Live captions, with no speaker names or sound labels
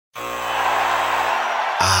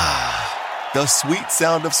The sweet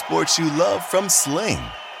sound of sports you love from Sling.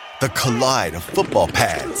 The collide of football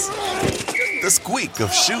pads. The squeak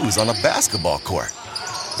of shoes on a basketball court.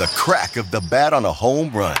 The crack of the bat on a home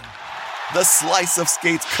run. The slice of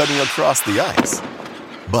skates cutting across the ice.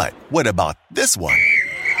 But what about this one?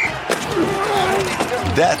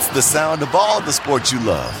 That's the sound of all the sports you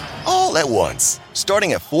love, all at once.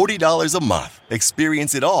 Starting at $40 a month.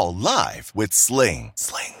 Experience it all live with Sling.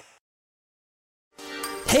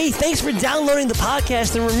 Hey, thanks for downloading the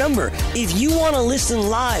podcast. And remember, if you want to listen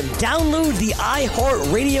live, download the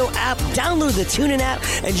iHeartRadio app, download the TuneIn app,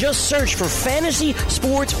 and just search for Fantasy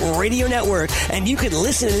Sports Radio Network, and you can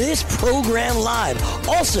listen to this program live.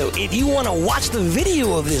 Also, if you want to watch the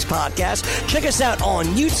video of this podcast, check us out on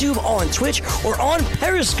YouTube, on Twitch, or on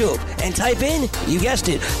Periscope, and type in, you guessed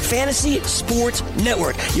it, Fantasy Sports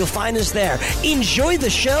Network. You'll find us there. Enjoy the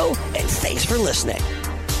show, and thanks for listening.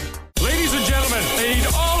 Ladies and gentlemen, I need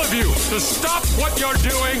all of you to stop what you're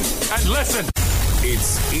doing and listen.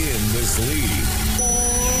 It's In This League.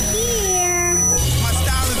 My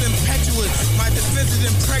style is impetuous. My defense is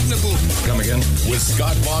impregnable. Come again? With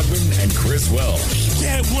Scott Bogman and Chris Welsh.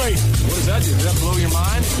 Can't wait. What does that do? Does that blow your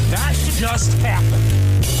mind? That just happened.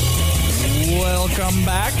 Welcome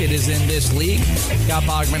back. It is In This League. Scott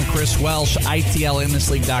Bogman, Chris Welsh,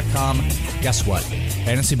 ITLInThisLeague.com. Guess what?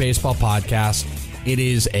 Fantasy Baseball Podcast. It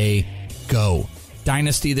is a go.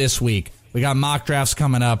 Dynasty this week. We got mock drafts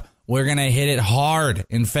coming up. We're going to hit it hard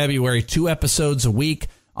in February. 2 episodes a week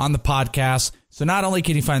on the podcast. So not only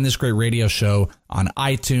can you find this great radio show on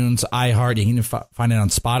iTunes, iHeart, you can find it on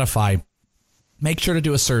Spotify. Make sure to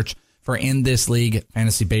do a search for In This League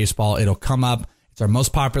Fantasy Baseball. It'll come up. It's our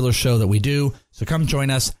most popular show that we do. So come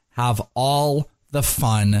join us. Have all the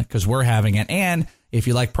fun because we're having it. And if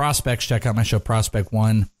you like prospects, check out my show Prospect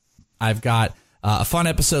One. I've got a fun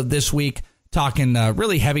episode this week talking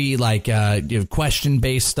really heavy,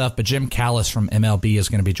 question-based stuff. But Jim Callis from MLB is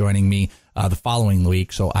going to be joining me the following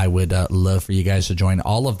week. So I would love for you guys to join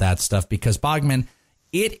all of that stuff because, Bogman,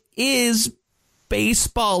 it is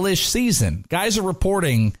baseball-ish season. Guys are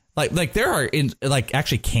reporting like there are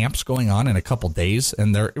actually camps going on in a couple days,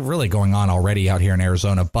 and they're really going on already out here in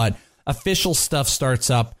Arizona. But official stuff starts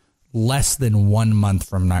up less than 1 month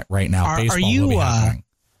from right now. Baseball will be happening.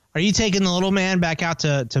 Are you taking the little man back out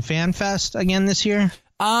to FanFest again this year?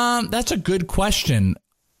 That's a good question.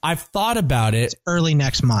 I've thought about it. It's early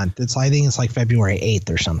next month. I think it's like February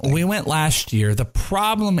 8th or something. We went last year. The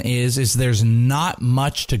problem is there's not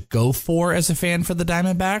much to go for as a fan for the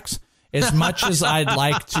Diamondbacks. As much as I'd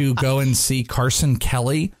like to go and see Carson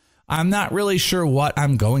Kelly, I'm not really sure what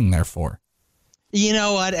I'm going there for. You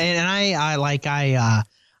know what? And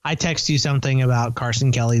I texted you something about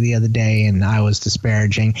Carson Kelly the other day, and I was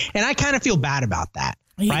disparaging. And I kind of feel bad about that,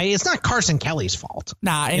 right? It's not Carson Kelly's fault.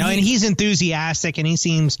 Nah, and he's enthusiastic, and he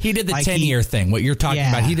seems... He did the 10-year thing, what you're talking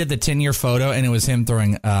about. He did the 10-year photo, and it was him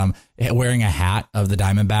wearing a hat of the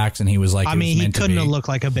Diamondbacks, and he was like... he couldn't have looked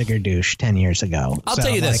like a bigger douche 10 years ago. I'll tell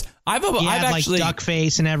you this. I've actually duck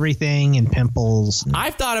face and everything, and pimples.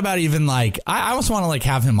 I've thought about even I almost want to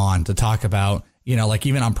have him on to talk about...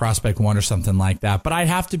 even on Prospect One or something like that. But I'd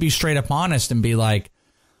have to be straight up honest and be like,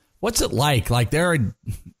 what's it like? There are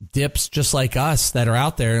dips just like us that are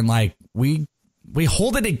out there. And we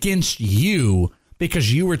hold it against you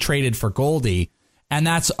because you were traded for Goldie. And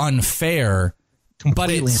that's unfair, but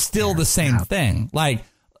it's still the same thing. I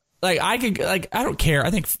don't care. I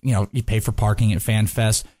think, you pay for parking at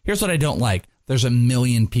FanFest. Here's what I don't like. There's 1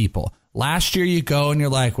 million people. Last year you go and you're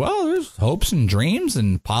like, well, there's hopes and dreams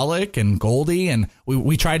and Pollock and Goldie. And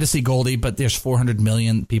we tried to see Goldie, but there's 400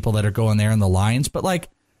 million people that are going there in the lines. But what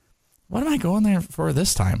am I going there for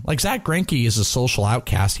this time? Zach Greinke is a social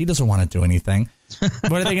outcast. He doesn't want to do anything.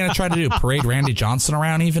 What are they going to try to do? Parade Randy Johnson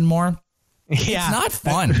around even more? Yeah. It's not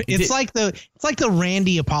fun. It's like the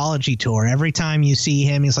Randy apology tour. Every time you see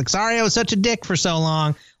him, he's like, sorry, I was such a dick for so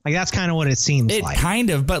long. That's kind of what it seems like. Kind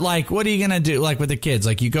of, but what are you going to do with the kids?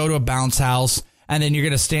 You go to a bounce house and then you're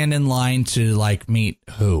going to stand in line to meet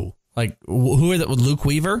who? Who are that with Luke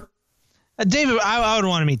Weaver? David, I would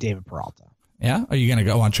want to meet David Peralta. Yeah? Are you going to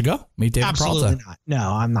go? Why don't you go meet David Peralta? Absolutely not.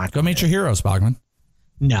 No, I'm not. Go meet your heroes, Bogman.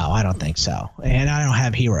 No, I don't think so. And I don't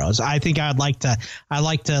have heroes. I think I'd like to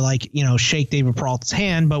shake David Peralta's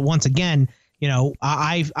hand. But once again,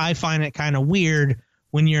 I find it kind of weird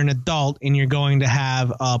when you're an adult and you're going to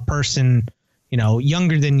have a person,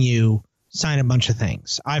 younger than you sign a bunch of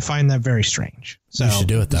things. I find that very strange. So you should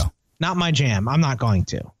do it though. Not my jam. I'm not going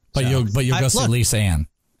to. But you'll go see Lisa Ann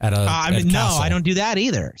at a no, I don't do that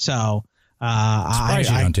either. So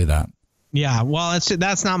surprised you don't do that. Yeah, well,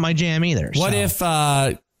 that's not my jam either. What if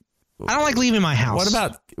I don't like leaving my house. What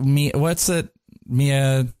about me? What's it?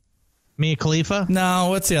 Mia Khalifa? No,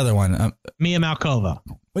 what's the other one? Mia Malkova.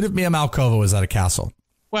 What if Mia Malkova was at a castle?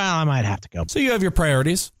 Well, I might have to go. So you have your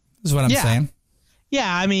priorities, is what I'm saying. Yeah,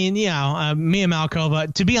 I mean, Mia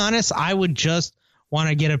Malkova, to be honest, I would just want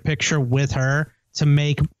to get a picture with her to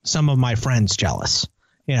make some of my friends jealous.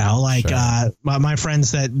 My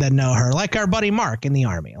friends that know her, like our buddy Mark in the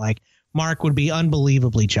Army. Like, Mark would be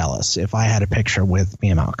unbelievably jealous if I had a picture with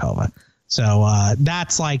Mia Malkova. So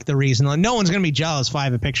that's like the reason. No one's going to be jealous if I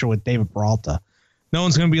have a picture with David Peralta. No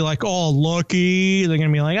one's going to be like, oh, lucky. They're going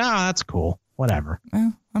to be like, that's cool. Whatever.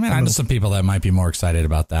 Yeah, I mean, I know some people that might be more excited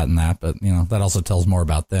about that than that, but, that also tells more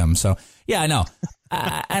about them. So, yeah, no,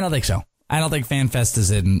 I don't think so. I don't think FanFest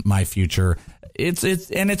is in my future.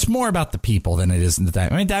 It's more about the people than it is in the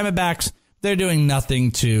time. I mean, Diamondbacks, they're doing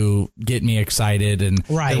nothing to get me excited, and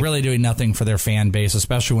they're really doing nothing for their fan base,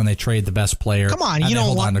 especially when they trade the best player. Come on, you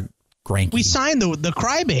don't want to Greinke. We signed the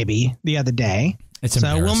crybaby the other day. It's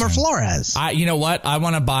embarrassing. Wilmer Flores. You know what? I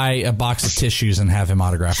want to buy a box of tissues and have him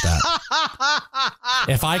autograph that.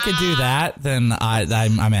 If I could do that, then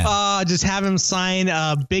I'm in. Just have him sign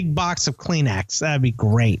a big box of Kleenex. That'd be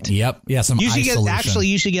great. Yep. Yeah. Some you should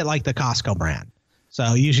get like the Costco brand.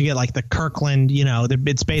 So you should get like the Kirkland.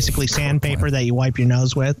 It's basically sandpaper that you wipe your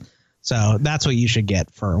nose with. So that's what you should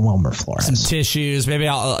get for Wilmer Flores. Some tissues. Maybe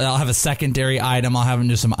I'll have a secondary item. I'll have him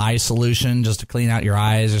do some eye solution just to clean out your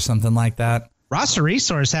eyes or something like that. Roster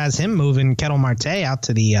Resource has him moving Ketel Marte out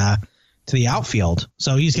to the outfield,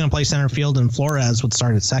 so he's going to play center field, and Flores would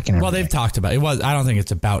start at second. Well, they've talked about it. I don't think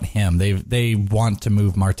it's about him. They want to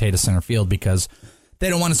move Marte to center field because they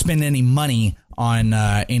don't want to spend any money on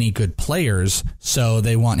any good players, so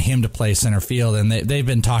they want him to play center field, and they've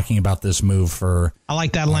been talking about this move for. I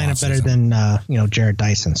like that lineup better than Jared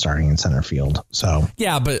Dyson starting in center field. So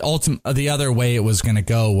yeah, but the other way it was going to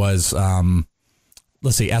go was.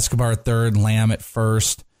 Let's see, Escobar at third, Lamb at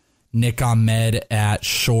first, Nick Ahmed at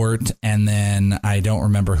short, and then I don't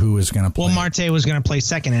remember who was going to play. Well, Marte was going to play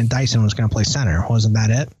second, and Dyson was going to play center. Wasn't that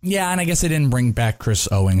it? Yeah, and I guess they didn't bring back Chris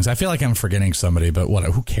Owings. I feel like I'm forgetting somebody, but what?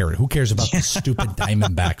 Who cares? Who cares about the stupid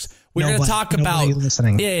Diamondbacks? We're going to talk about...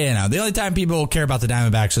 listening. Yeah, the only time people care about the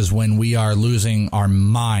Diamondbacks is when we are losing our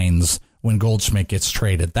minds when Goldschmidt gets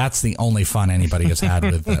traded. That's the only fun anybody has had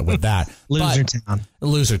with that.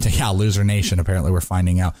 Loser Nation, apparently we're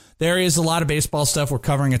finding out. There is a lot of baseball stuff. We're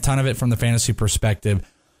covering a ton of it from the fantasy perspective.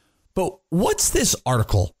 But what's this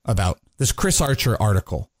article about? This Chris Archer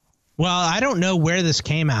article? Well, I don't know where this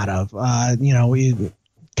came out of.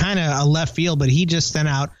 Kind of a left field, but he just sent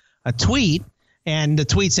out a tweet. And the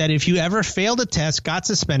tweet said, if you ever failed a test, got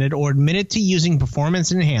suspended, or admitted to using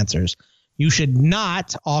performance enhancers, you should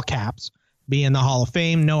not, all caps, be in the Hall of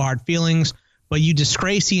Fame. No hard feelings, but you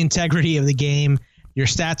disgrace the integrity of the game. Your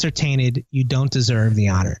stats are tainted. You don't deserve the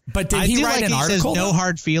honor. But did he write an article? Says no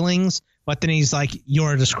hard feelings, but then he's like,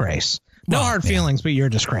 you're a disgrace. No hard feelings, but you're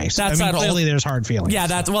a disgrace. Clearly there's hard feelings. Yeah,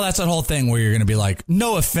 that's that whole thing where you're going to be like,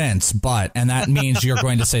 no offense, but, and that means you're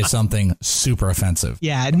going to say something super offensive.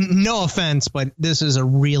 Yeah, no offense, but this is a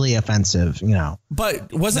really offensive,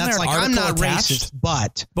 But wasn't there an article I'm not attached?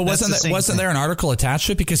 Racist, but wasn't there an article attached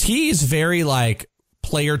to it? Because he's very like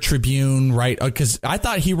Player Tribune, right? Because I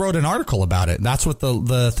thought he wrote an article about it. That's what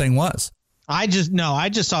the thing was. I just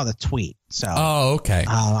saw the tweet. So, okay.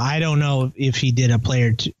 I don't know if he did a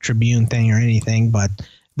Player Tribune thing or anything, but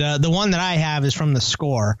the one that I have is from The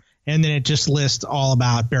Score, and then it just lists all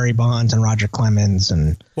about Barry Bonds and Roger Clemens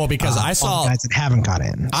and because I saw all the guys that haven't got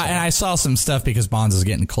in. So. I saw some stuff because Bonds is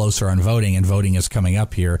getting closer on voting, and voting is coming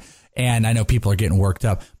up here, and I know people are getting worked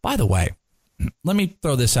up. By the way, let me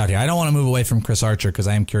throw this out here. I don't want to move away from Chris Archer because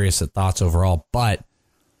I am curious at thoughts overall, but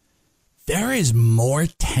there is more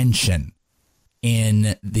tension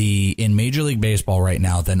in Major League Baseball right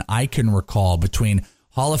now than I can recall between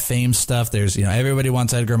Hall of Fame stuff. There's, everybody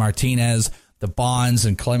wants Edgar Martinez. The Bonds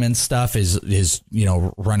and Clemens stuff is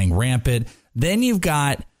running rampant. Then you've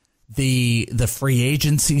got the free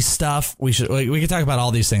agency stuff. We can talk about all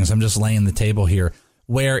these things. I'm just laying the table here,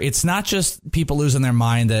 where it's not just people losing their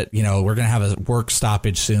mind that, we're going to have a work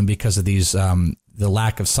stoppage soon because of these the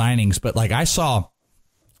lack of signings. But like I saw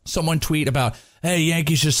someone tweet about, hey,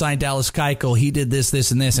 Yankees just signed Dallas Keuchel. He did this, this,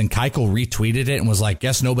 and this. And Keuchel retweeted it and was like,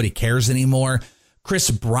 guess nobody cares anymore. Chris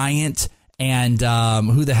Bryant and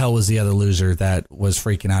who the hell was the other loser that was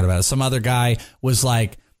freaking out about it? Some other guy was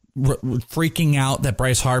like freaking out that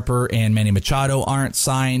Bryce Harper and Manny Machado aren't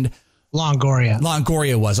signed.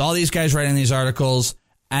 Longoria was. All these guys writing these articles.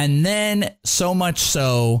 And then so much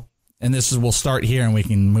so, and we'll start here and we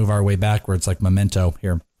can move our way backwards like Memento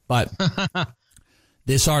here. But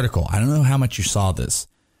this article, I don't know how much you saw this.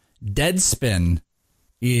 Deadspin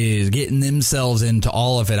is getting themselves into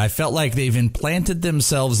all of it. I felt like they've implanted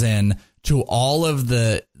themselves in to all of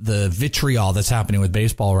the vitriol that's happening with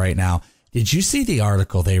baseball right now. Did you see the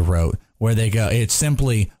article they wrote where they go, it's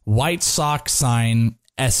simply White Sox sign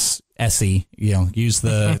SE, use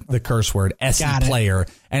the curse word, SE player,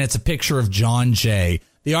 and it's a picture of John Jay.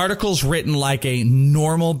 The article's written like a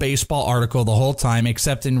normal baseball article the whole time,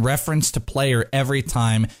 except in reference to player every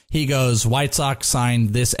time. He goes, White Sox signed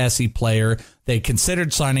this SE player. They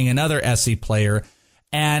considered signing another SE player.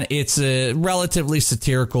 And it's a relatively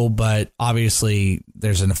satirical, but obviously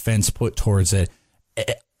there's an offense put towards it.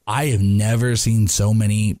 I have never seen so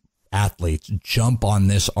many athletes jump on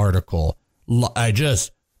this article. I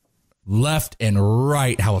just left and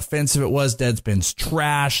right how offensive it was. Deadspin's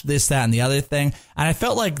trash, this, that, and the other thing. And I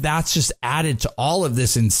felt like that's just added to all of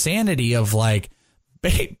this insanity of like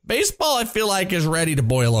baseball, I feel like, is ready to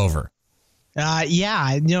boil over.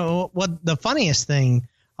 Yeah. What the funniest thing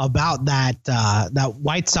about that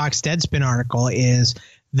White Sox Deadspin article is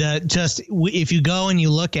if you go and you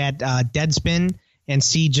look at Deadspin and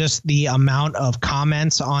see just the amount of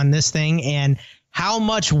comments on this thing and how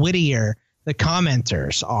much wittier the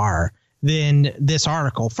commenters are than this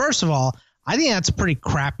article. First of all, I think that's a pretty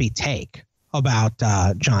crappy take about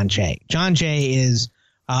John Jay. John Jay is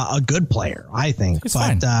a good player, I think. He's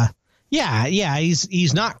fine. Yeah,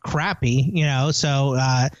 he's not crappy,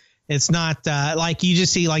 so it's not like you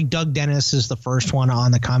just see like Doug Dennis is the first one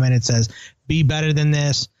on the comment. It says, be better than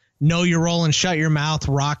this. Know your role and shut your mouth.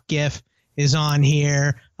 Rock GIF is on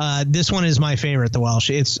here. This one is my favorite, the Welsh.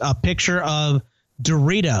 It's a picture of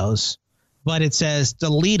Doritos, but it says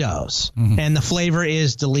Delitos, and the flavor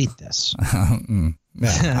is delete this. Yeah.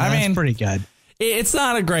 I mean, pretty good. It's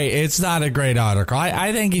not a great article.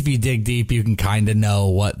 I think if you dig deep, you can kind of know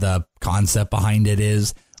what the concept behind it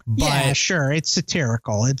is. But yeah, sure. It's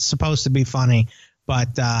satirical. It's supposed to be funny.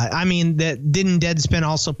 But, didn't Deadspin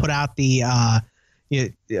also put out the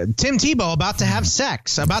Tim Tebow about to have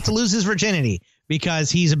sex, about to lose his virginity because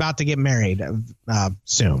he's about to get married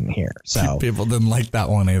soon here. So people didn't like that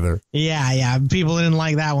one either. Yeah. People didn't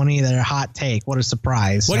like that one either. Hot take. What a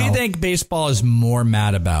surprise. What do you think baseball is more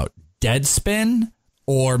mad about? Deadspin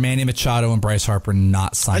or Manny Machado and Bryce Harper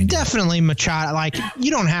not signing? Definitely Machado. Like,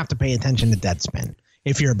 you don't have to pay attention to Deadspin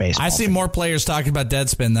if you're a baseball I see fan. more players talking about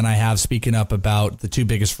Deadspin than I have speaking up about the two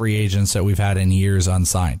biggest free agents that we've had in years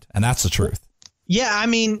unsigned. And that's the truth. Yeah, I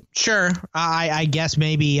mean, sure. I guess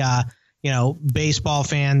maybe, baseball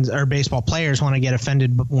fans or baseball players want to get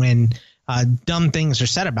offended when dumb things are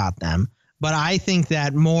said about them. But I think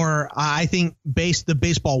that the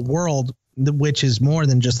baseball world, which is more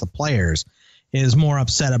than just the players, is more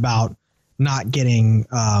upset about not getting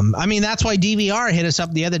that's why DVR hit us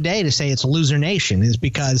up the other day to say it's a loser nation, is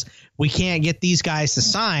because we can't get these guys to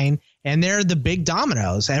sign, and they're the big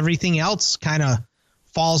dominoes. Everything else kind of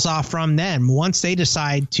falls off from them. Once they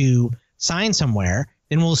decide to sign somewhere,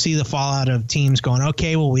 then we'll see the fallout of teams going,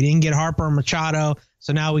 okay, well, we didn't get Harper or Machado,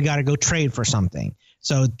 so now we got to go trade for something.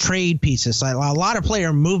 So trade pieces, like a lot of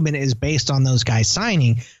player movement is based on those guys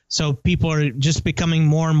signing. So people are just becoming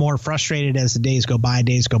more and more frustrated as the days go by.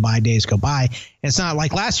 It's not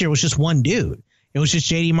like last year it was just one dude. It was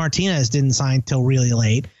just JD Martinez didn't sign till really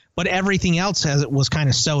late, but everything else was kind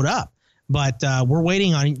of sewed up. But we're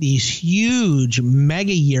waiting on these huge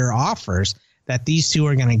mega year offers that these two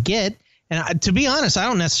are going to get. And to be honest, I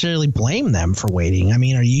don't necessarily blame them for waiting. I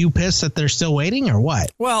mean, are you pissed that they're still waiting or what?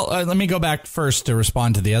 Well, let me go back first to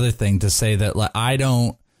respond to the other thing, to say that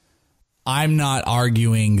I'm not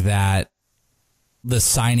arguing that the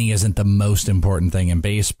signing isn't the most important thing in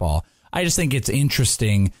baseball. I just think it's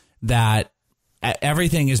interesting that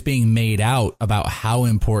everything is being made out about how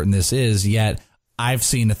important this is, yet I've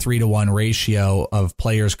seen a 3-to-1 ratio of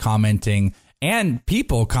players commenting and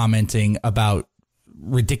people commenting about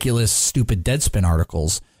ridiculous, stupid Deadspin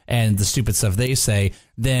articles and the stupid stuff they say.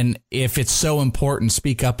 Then if it's so important,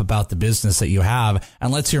 speak up about the business that you have,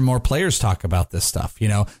 and let's hear more players talk about this stuff.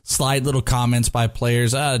 Slide little comments by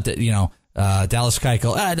players. Dallas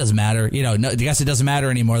Keuchel, it doesn't matter. No, I guess it doesn't matter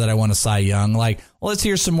anymore that I want to Cy Young. Let's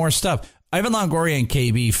hear some more stuff. Ivan Longoria and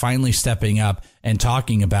KB finally stepping up and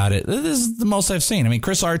talking about it. This is the most I've seen. I mean,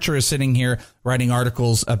 Chris Archer is sitting here writing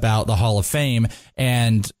articles about the Hall of Fame,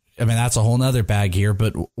 and I mean, that's a whole nother bag here,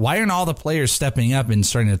 but why aren't all the players stepping up and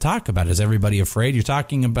starting to talk about it? Is everybody afraid? You're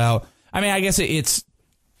talking about, I mean, I guess it's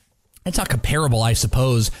not comparable, I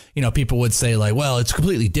suppose. People would say well, it's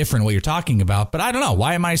completely different what you're talking about, but I don't know.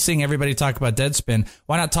 Why am I seeing everybody talk about Deadspin?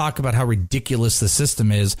 Why not talk about how ridiculous the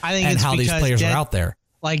system is and how these players are out there?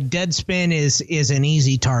 Like, Deadspin is an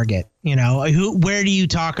easy target. Where do you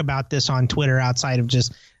talk about this on Twitter outside of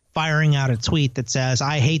just firing out a tweet that says,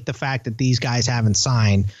 I hate the fact that these guys haven't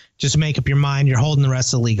signed. Just make up your mind. You're holding the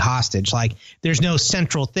rest of the league hostage. Like, there's no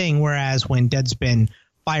central thing. Whereas when Deadspin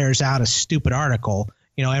fires out a stupid article,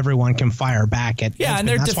 everyone can fire back at Deadspin. And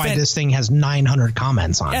that's why this thing has 900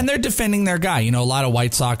 comments on it. And they're defending their guy. A lot of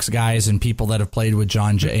White Sox guys and people that have played with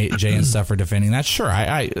John Jay and stuff are defending that. Sure,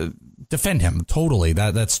 I defend him totally.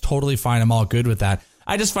 That's totally fine. I'm all good with that.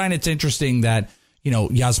 I just find it's interesting that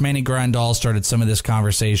Yasmani Grandal started some of this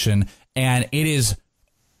conversation, and it is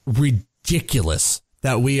ridiculous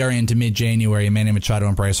that we are into mid-January and Manny Machado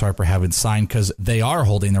and Bryce Harper haven't signed because they are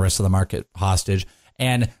holding the rest of the market hostage.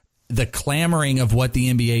 And the clamoring of what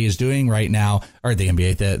the NBA is doing right now, or the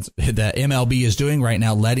NBA, the MLB is doing right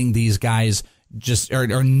now, letting these guys just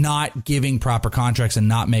are not giving proper contracts and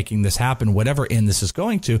not making this happen, whatever end this is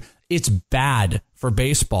going to, it's bad for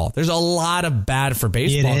baseball. There's a lot of bad for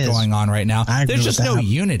baseball going on right now. There's just no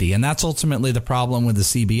unity, and that's ultimately the problem with the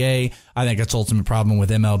CBA. I think it's ultimate problem with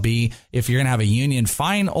MLB. If you're going to have a union,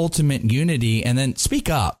 find ultimate unity and then speak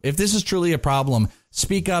up. If this is truly a problem,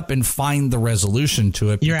 speak up and find the resolution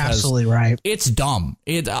to it. You're absolutely right. It's dumb.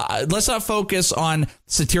 Let's not focus on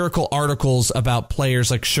satirical articles about players.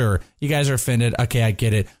 Like, sure, you guys are offended. Okay, I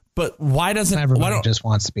get it. But why doesn't everybody just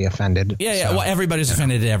wants to be offended? Yeah. So, well, everybody's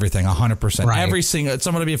offended at everything, 100%. Right. Every single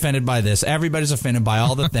someone to be offended by this. Everybody's offended by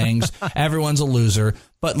all the things. Everyone's a loser.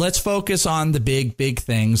 But let's focus on the big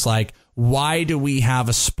things. Like, why do we have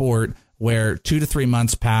a sport where 2 to 3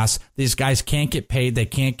 months pass? These guys can't get paid. They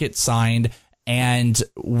can't get signed. And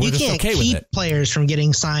we're just okay with it. You can't keep players from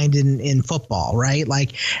getting signed in football, right?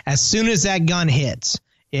 Like, as soon as that gun hits,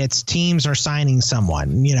 it's teams are signing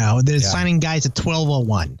someone. They're signing guys at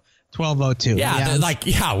 12:01, 12:02. We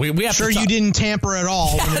have you didn't tamper at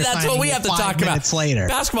all. Yeah, that's what we have to talk about. Later.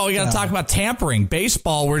 Basketball, we got to talk about tampering.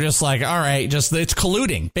 Baseball, we're just like, all right, it's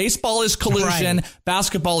colluding. Baseball is collusion. Right.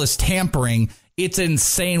 Basketball is tampering. It's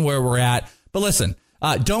insane where we're at. But listen,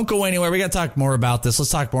 don't go anywhere. We got to talk more about this. Let's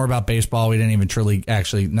talk more about baseball. We didn't even truly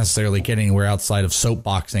actually necessarily get anywhere outside of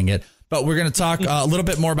soapboxing it. But we're going to talk a little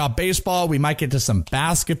bit more about baseball. We might get to some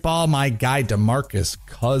basketball. My guy DeMarcus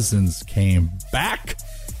Cousins came back.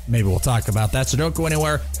 Maybe we'll talk about that. So don't go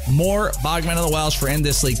anywhere. More Bogman of the Welsh for End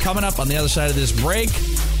This League coming up on the other side of this break.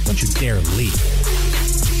 Don't you dare leave.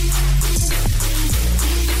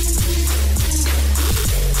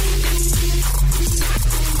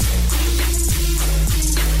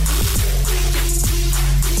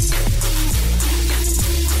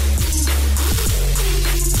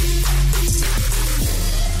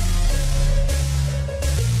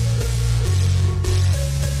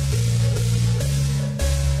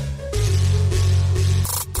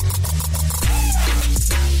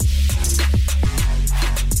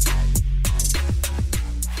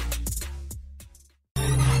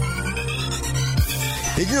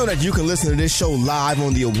 Did you know that you can listen to this show live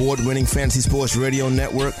on the award-winning Fantasy Sports Radio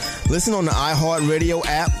Network? Listen on the iHeartRadio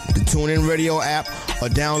app, the TuneIn Radio app, or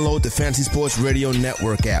download the Fantasy Sports Radio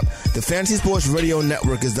Network app. The Fantasy Sports Radio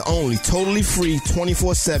Network is the only totally free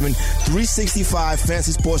 24/7, 365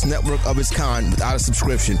 Fantasy Sports Network of its kind without a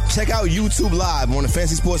subscription. Check out YouTube Live on the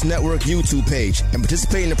Fantasy Sports Network YouTube page and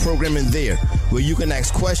participate in the programming there, where you can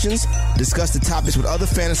ask questions, discuss the topics with other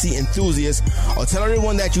fantasy enthusiasts, or tell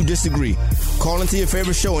everyone that you disagree. Call into your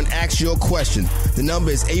favorite show and ask your question. The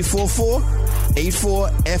number is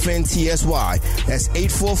 844-84-FNTSY. That's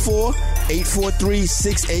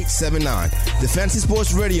 844-843-6879. The Fantasy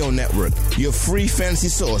Sports Radio Network, your free fantasy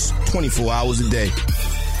source 24 hours a day.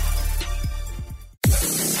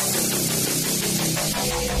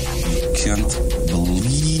 Can't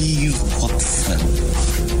believe what fell.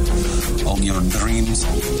 All your dreams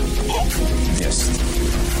just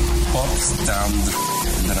pops down the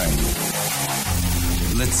drain.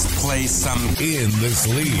 Let's play some In This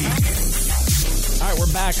League. All right,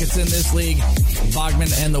 we're back. It's In This League.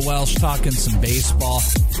 Bogman and the Welsh talking some baseball.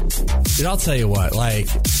 Dude, I'll tell you what,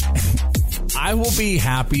 I will be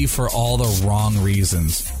happy for all the wrong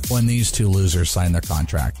reasons when these two losers sign their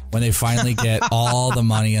contract. When they finally get all the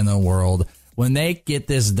money in the world. When they get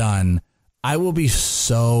this done, I will be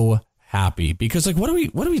so happy. Because, what are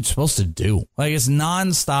we supposed to do? It's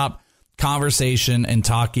nonstop conversation and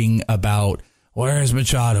talking about, where is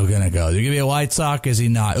Machado going to go? Is he going to be a White Sox? Is he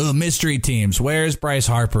not? Oh, mystery teams. Where is Bryce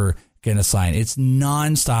Harper going to sign? It's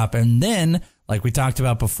nonstop. And then, like we talked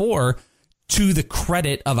about before, to the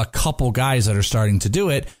credit of a couple guys that are starting to do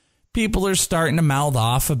it, people are starting to mouth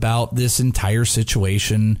off about this entire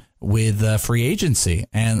situation with free agency.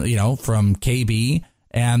 And, from KB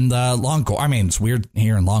and Longoria. I mean, it's weird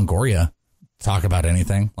here in Longoria talk about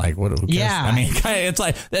anything. Like, what? Who cares? Yeah. I mean, it's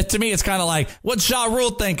like, to me, it's kind of like, what's Ja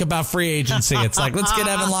Rule think about free agency? It's like, let's get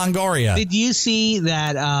Evan Longoria. Did you see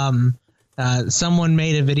that someone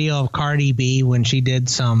made a video of Cardi B when she did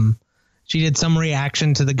some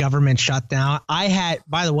reaction to the government shutdown? By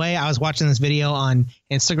the way, I was watching this video on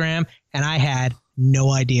Instagram and I had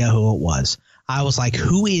no idea who it was. I was like,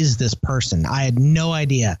 who is this person? I had no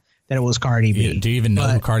idea that it was Cardi B. Do you even know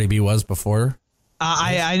who Cardi B was before?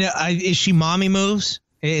 I know. Is she Mommy Moves?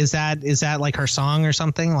 Is that like her song or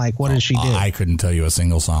something? Like, what does she do? I couldn't tell you a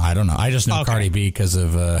single song. I don't know. I just know Cardi B because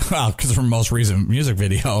of her most recent music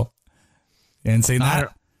video. You didn't see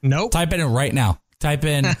that? Nope. Type it in right now. Type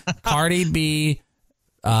in Cardi B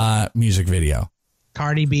music video.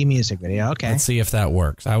 Cardi B music video. Okay. Let's see if that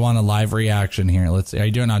works. I want a live reaction here. Let's see. Are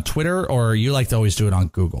you doing it on Twitter or you like to always do it on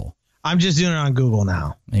Google? I'm just doing it on Google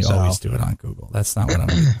now. You always do it on Google. That's not what I'm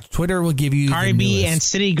doing. Twitter will give you Cardi B and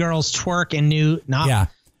City Girls twerk and not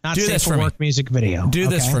do safe this for work music video. Do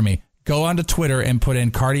this for me. Go onto Twitter and put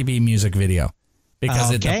in Cardi B music video because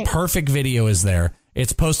the perfect video is there.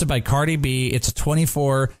 It's posted by Cardi B. It's a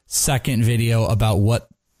 24-second video about what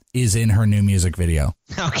is in her new music video.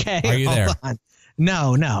 Okay. Are you there? On.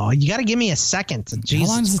 No. You got to give me a second to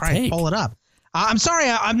Jesus Christ, pull it up. I'm sorry.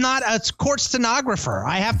 I'm not a court stenographer.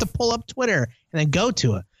 I have to pull up Twitter and then go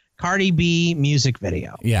to it. Cardi B music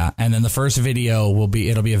video. Yeah. And then the first video it'll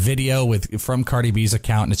be a video from Cardi B's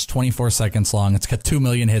account and it's 24 seconds long. It's got 2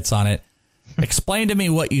 million hits on it. Explain to me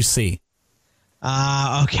what you see.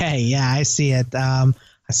 Okay. Yeah, I see it. I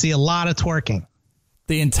see a lot of twerking.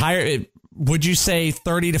 Would you say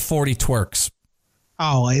 30 to 40 twerks?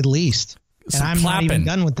 Oh, at least. Some and I'm clapping. not even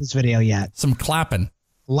done with this video yet. Some clapping.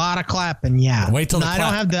 A lot of clapping, yeah. Wait till I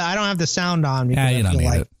don't have the sound on because you don't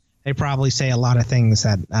need it. They probably say a lot of things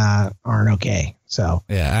that aren't okay. So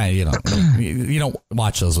you don't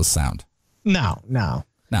watch those with sound. No.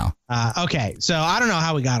 Okay, so I don't know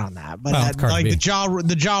how we got on that, but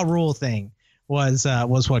the Ja Rule thing was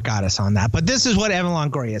what got us on that. But this is what Evan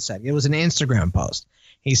Longoria said. It was an Instagram post.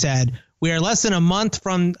 He said, "We are less than a month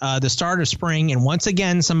from the start of spring, and once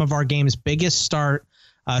again, some of our game's biggest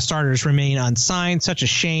starters remain unsigned. Such a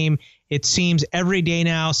shame. It seems every day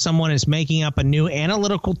now someone is making up a new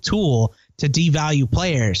analytical tool to devalue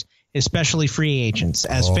players, especially free agents.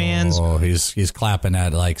 As fans..." Oh, he's clapping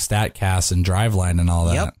at like StatCast and Driveline and all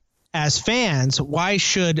that. Yep. As fans, why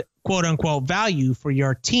should quote-unquote value for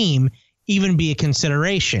your team even be a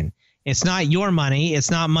consideration? It's not your money. It's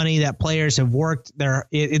not money that players have worked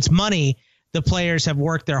it's money the players have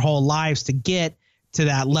worked their whole lives to get to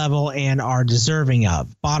that level and are deserving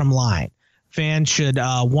of. Bottom line, fans should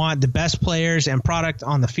want the best players and product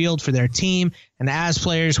on the field for their team. And as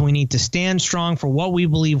players, we need to stand strong for what we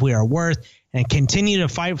believe we are worth and continue to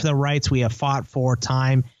fight for the rights we have fought for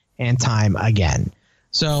time and time again.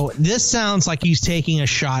 So this sounds like he's taking a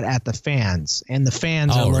shot at the fans, and the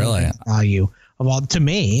fans are looking at the value of all. To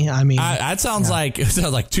me, I mean, that sounds like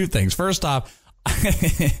two things. First off,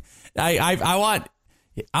 I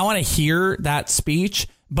want to hear that speech,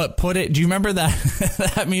 but put it. Do you remember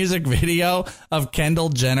that music video of Kendall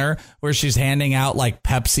Jenner where she's handing out like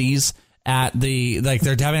Pepsis at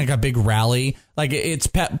they're having like a big rally? Like it's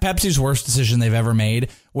Pepsi's worst decision they've ever made,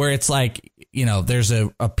 where it's like, there's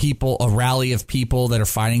a rally of people that are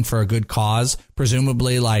fighting for a good cause,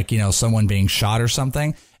 presumably like, someone being shot or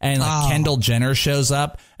something. And Kendall Jenner shows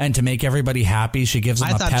up, and to make everybody happy, she gives them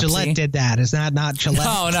a Pepsi. I thought Gillette did that. Is that not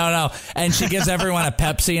Gillette? No. And she gives everyone a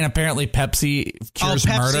Pepsi, and apparently Pepsi cures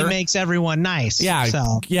murder. Pepsi makes everyone nice. Yeah,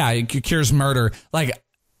 it cures murder. Like,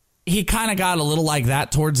 he kind of got a little like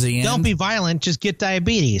that towards the end. Don't be violent, just get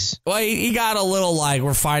diabetes. Well, he got a little like,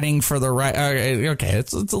 we're fighting for the right. Okay,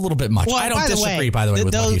 it's a little bit much. Well, I don't disagree, by the way,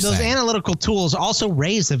 with what he's saying. Those analytical tools also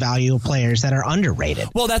raise the value of players that are underrated.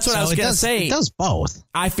 Well, that's what I was going to say. It does both.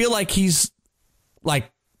 I feel like he's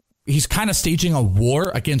kind of staging a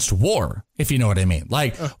war against war, if you know what I mean.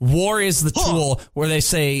 Like, war is the tool where they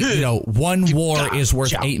say, one war is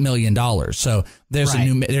worth $8 million. So there's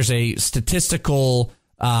there's a statistical...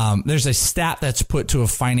 there's a stat that's put to a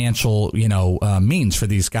financial, means for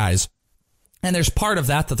these guys. And there's part of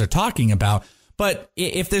that they're talking about. But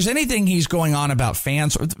if there's anything he's going on about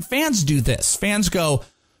fans do this. Fans go,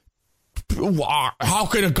 how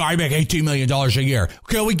could a guy make $18 million a year?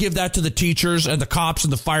 Can we give that to the teachers and the cops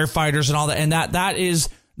and the firefighters and all that? And that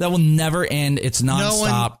will never end. It's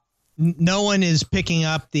nonstop. no one is picking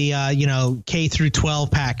up the K through 12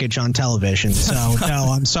 package on television. So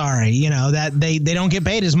no, I'm sorry. That they don't get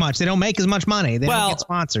paid as much. They don't make as much money. They don't get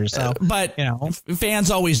sponsors. So, but fans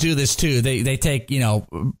always do this too. They take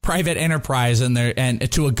private enterprise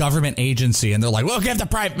and to a government agency, and they're like, well,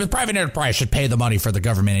 the private enterprise should pay the money for the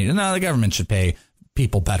government. No, the government should pay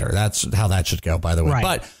people better. That's how that should go, by the way. Right.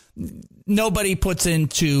 But nobody puts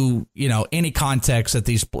into any context that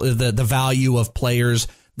the value of players.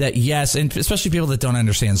 That yes, and especially people that don't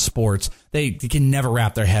understand sports, they can never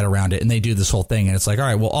wrap their head around it, and they do this whole thing, and it's like, all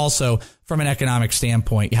right, well, also from an economic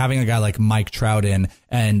standpoint, having a guy like Mike Trout in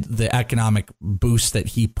and the economic boost that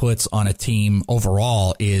he puts on a team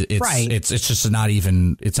overall it's just not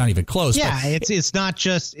even close. Yeah, but it's not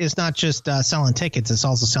just selling tickets; it's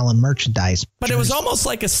also selling merchandise. But it was almost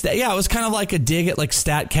like it was kind of like a dig at like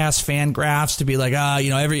StatCast fan graphs to be like,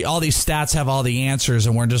 all these stats have all the answers,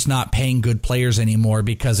 and we're just not paying good players anymore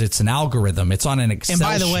because it's an algorithm. It's on an Excel. And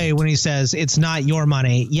by the way, when he says it's not your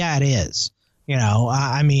money, yeah, it is.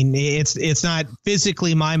 I mean, it's not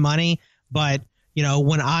physically my money, but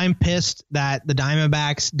when I'm pissed that the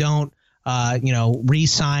Diamondbacks don't,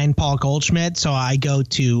 re-sign Paul Goldschmidt, so I go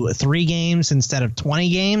to 3 games instead of 20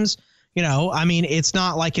 games. I mean, it's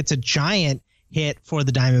not like it's a giant hit for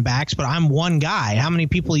the Diamondbacks, but I'm one guy. How many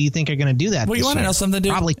people do you think are going to do that? Well, you want to know something,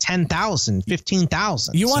 dude? Probably 10,000,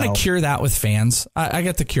 15,000. You want to cure that with fans? I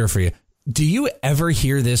got the cure for you. Do you ever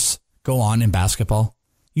hear this go on in basketball?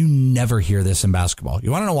 You never hear this in basketball. You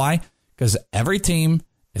want to know why? Because every team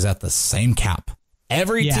is at the same cap.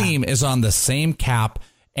 Every team is on the same cap,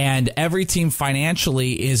 and every team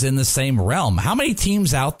financially is in the same realm. How many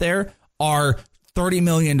teams out there are $30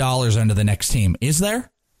 million under the next team? Is there?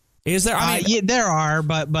 I mean, there are,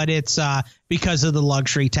 but it's because of the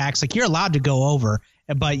luxury tax. Like, you're allowed to go over,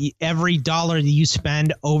 but every dollar that you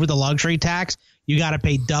spend over the luxury tax, you got to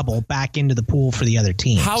pay double back into the pool for the other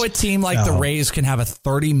team. How a team like the Rays can have a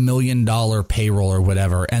 $30 million payroll or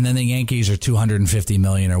whatever, and then the Yankees are $250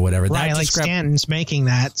 million or whatever. Right, like Stanton's making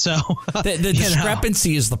that. So the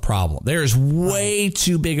discrepancy is the problem. There is way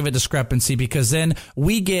too big of a discrepancy, because then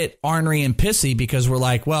we get ornery and pissy because we're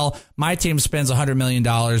like, well, my team spends $100 million,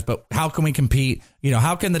 but how can we compete?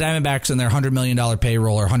 How can the Diamondbacks and their $100 million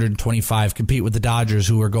payroll or 125 compete with the Dodgers,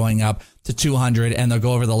 who are going up to 200, and they'll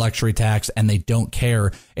go over the luxury tax and they don't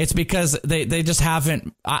care? It's because they just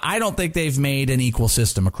haven't. I don't think they've made an equal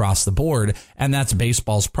system across the board, and that's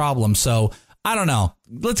baseball's problem. So I don't know.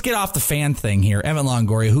 Let's get off the fan thing here. Evan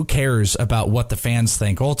Longoria, who cares about what the fans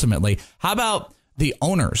think ultimately? How about the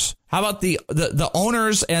owners? How about the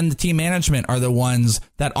owners and the team management are the ones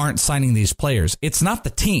that aren't signing these players? It's not the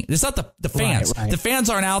team. It's not the fans. Right. The fans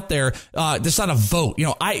aren't out there. There's not a vote.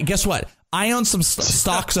 Guess what? I own some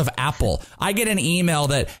stocks of Apple. I get an email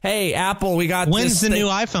that, hey, Apple, we got When's the new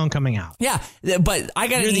iPhone coming out? Yeah, but I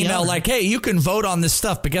got an email like, hey, you can vote on this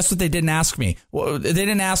stuff. But guess what? They didn't ask me. Well, they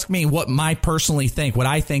didn't ask me what I personally think, what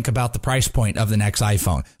I think about the price point of the next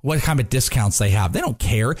iPhone, what kind of discounts they have. They don't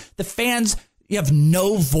care. The fans, you have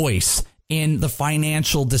no voice in the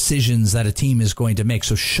financial decisions that a team is going to make.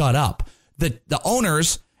 So shut up. The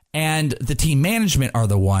owners and the team management are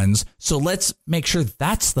the ones. So let's make sure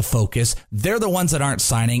that's the focus. They're the ones that aren't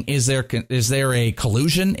signing. Is there a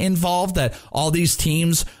collusion involved that all these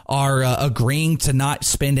teams are agreeing to not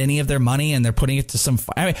spend any of their money, and they're putting it to some?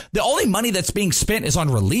 I mean, the only money that's being spent is on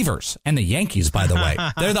relievers and the Yankees, by the way.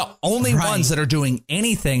 They're the only ones that are doing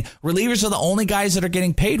anything. Relievers are the only guys that are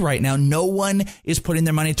getting paid right now. No one is putting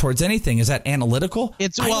their money towards anything. Is that analytical?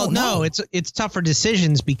 It's tougher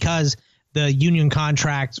decisions because the union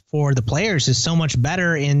contract for the players is so much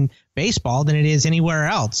better in baseball than it is anywhere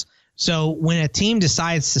else. So when a team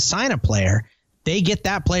decides to sign a player, they get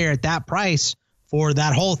that player at that price for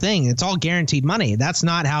that whole thing. It's all guaranteed money. That's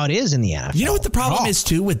not how it is in the NFL. You know what the problem is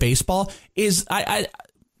too with baseball is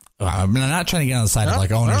I'm not trying to get on the side of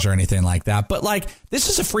like owners or anything like that, but like this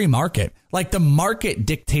is a free market. Like the market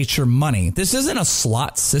dictates your money. This isn't a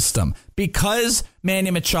slot system. Because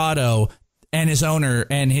Manny Machado and his owner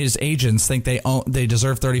and his agents think they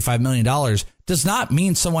deserve $35 million does not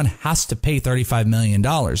mean someone has to pay $35 million.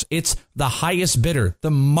 It's the highest bidder.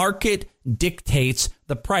 The market dictates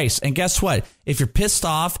the price. And guess what? If you're pissed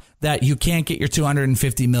off that you can't get your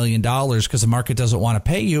 $250 million because the market doesn't want to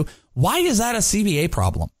pay you, why is that a CBA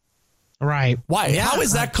problem? Right. Why? Yeah. How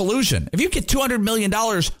is that collusion? If you get $200 million,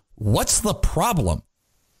 what's the problem?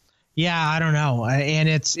 Yeah, I don't know. And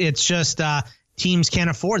it's just teams can't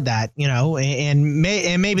afford that, and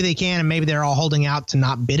maybe they can, and maybe they're all holding out to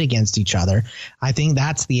not bid against each other. I think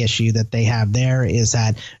that's the issue that they have there, is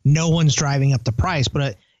that no one's driving up the price.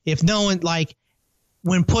 But if no one, like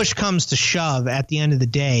when push comes to shove at the end of the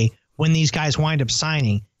day, when these guys wind up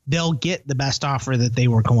signing, they'll get the best offer that they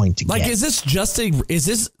were going to get. Is this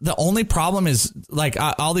the only problem is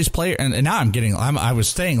all these players, and now I was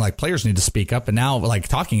saying players need to speak up, and now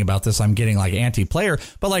talking about this, I'm getting anti-player,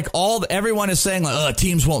 but everyone is saying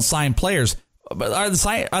teams won't sign players. But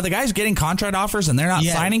are the guys getting contract offers and they're not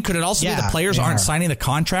signing? Could it also be the players aren't signing the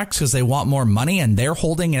contracts because they want more money and they're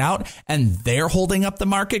holding it out and they're holding up the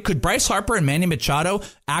market? Could Bryce Harper and Manny Machado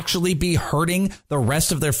actually be hurting the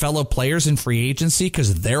rest of their fellow players in free agency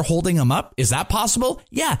because they're holding them up? Is that possible?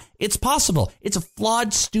 Yeah, it's possible. It's a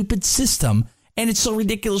flawed, stupid system, and it's so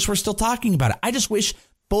ridiculous we're still talking about it. I just wish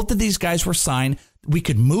both of these guys were signed. We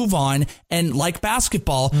could move on, and like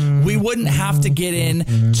basketball, we wouldn't have to get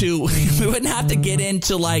into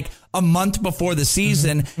a month before the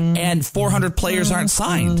season and 400 players aren't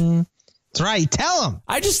signed. That's right. Tell them.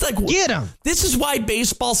 I just get them. This is why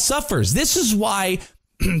baseball suffers. This is why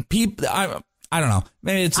people. I don't know.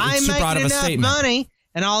 Maybe it's too broad of a statement. Money.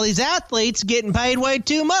 And all these athletes getting paid way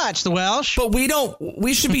too much, the Welsh. But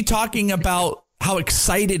we should be talking about how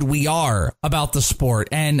excited we are about the sport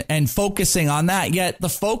and focusing on that. Yet the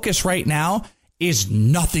focus right now is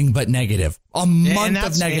nothing but negative. A month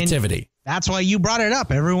of negativity. That's why you brought it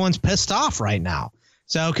up. Everyone's pissed off right now.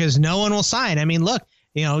 So, because no one will sign. I mean, look,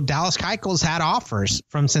 Dallas Keuchel's had offers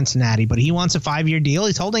from Cincinnati, but he wants a 5-year deal.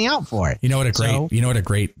 He's holding out for it. You know what a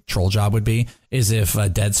great troll job would be is if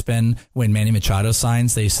Deadspin, when Manny Machado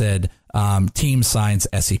signs, they said team signs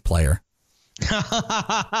SE player.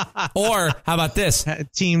 Or how about this?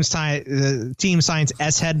 Team signs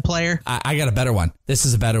S-head player. I got a better one. This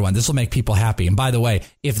is a better one. This will make people happy. And by the way,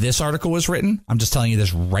 if this article was written, I'm just telling you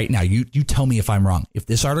this right now. You tell me if I'm wrong. If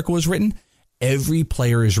this article was written, every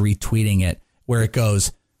player is retweeting it where it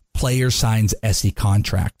goes, player signs SE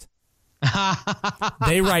contract.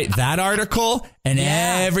 They write that article and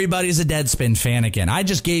everybody's a Deadspin fan again. I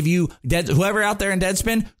just gave you whoever out there in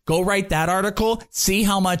Deadspin, go write that article. See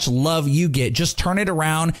how much love you get. Just turn it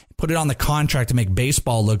around, put it on the contract to make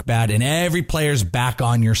baseball look bad, and every player's back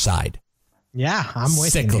on your side. Yeah, I'm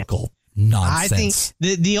with you. Cyclical nonsense. I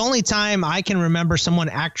think the only time I can remember someone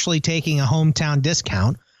actually taking a hometown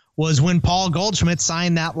discount was when Paul Goldschmidt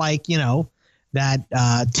signed that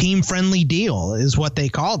that team-friendly deal is what they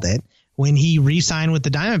called it. When he re-signed with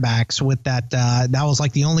the Diamondbacks with that was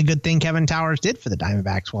the only good thing Kevin Towers did for the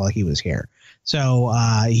Diamondbacks while he was here. So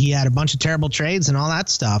he had a bunch of terrible trades and all that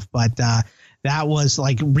stuff, but that was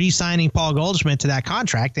re-signing Paul Goldschmidt to that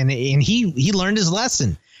contract, and he learned his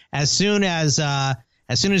lesson. As soon as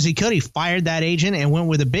he could, he fired that agent and went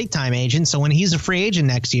with a big-time agent. So when he's a free agent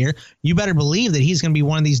next year, you better believe that he's going to be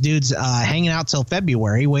one of these dudes hanging out till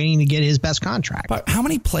February waiting to get his best contract. But how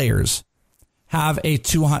many players have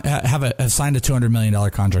signed a $200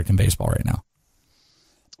 million contract in baseball right now?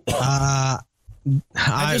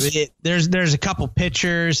 There's a couple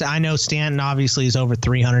pitchers. I know Stanton obviously is over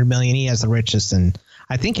 $300 million. He has the richest, and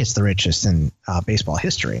I think it's the richest in baseball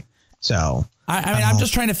history. So I'm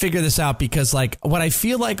just trying to figure this out because what I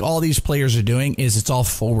feel like all these players are doing is it's all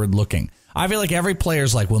forward looking. I feel like every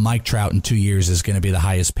player's Mike Trout in 2 years is going to be the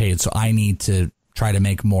highest paid, so I need to try to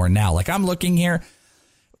make more now. I'm looking here.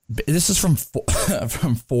 This is from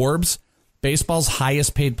Forbes, baseball's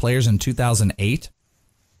highest paid players in 2008.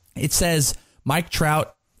 It says Mike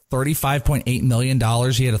Trout, $35.8 million.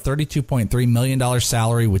 He had a $32.3 million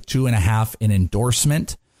salary with $2.5 million in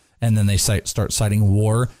endorsement. And then they start citing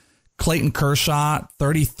WAR. Clayton Kershaw,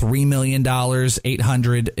 $33 million,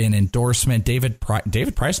 $800 in endorsement. David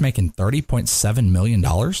Price making $30.7 million.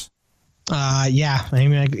 Yeah,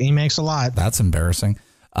 he makes a lot. That's embarrassing.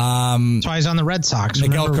 That's why he's on the Red Sox.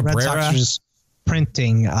 Miguel Cabrera, Red Sox are just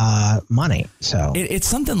printing money. So it's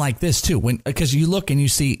something like this too. Because you look and you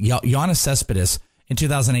see Yoenis Cespedes in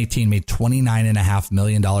 2018 made $29.5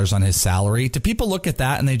 million on his salary. Do people look at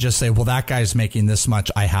that and they just say, "Well, that guy's making this much,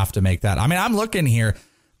 I have to make that"? I mean, I'm looking here.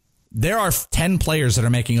 There are 10 players that are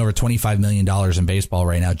making over $25 million in baseball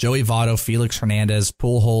right now: Joey Votto, Felix Hernandez,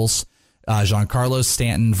 Pujols, Giancarlo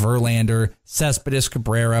Stanton, Verlander, Cespedes,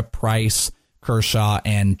 Cabrera, Price, Kershaw,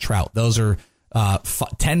 and Trout. Those are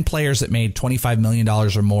 10 players that made $25 million or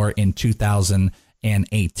more in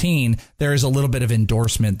 2018. There is a little bit of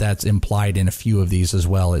endorsement that's implied in a few of these as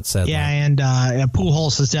well. It said, and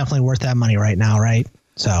Pujols is definitely worth that money right now, right?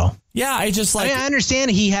 So yeah, I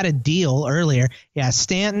understand he had a deal earlier. Yeah,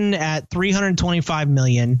 Stanton at $325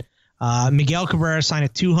 million, Miguel Cabrera signed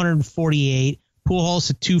at $248,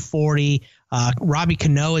 Pujols at $240, Robbie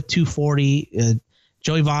Cano at $240.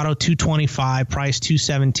 Joey Votto, $225, Price,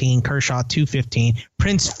 $217, Kershaw, $215.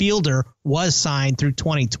 Prince Fielder was signed through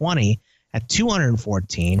 2020 at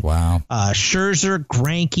 $214. Wow. Scherzer,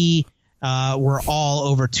 Greinke, were all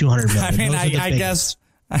over 200 million. I mean, I guess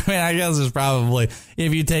it's probably,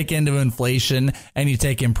 if you take into inflation and you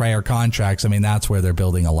take in prior contracts, I mean, that's where they're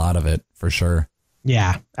building a lot of it for sure.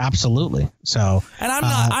 Yeah, absolutely. So, and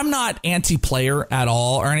I'm not anti-player at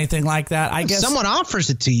all or anything like that. I guess someone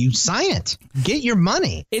offers it to you, sign it, get your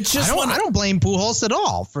money. It's just I don't blame Pujols at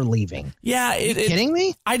all for leaving. Yeah, Are you kidding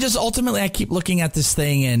me? I just ultimately I keep looking at this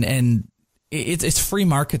thing and it's free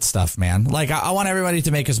market stuff, man. Like I want everybody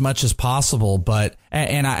to make as much as possible, but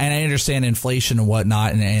and I understand inflation and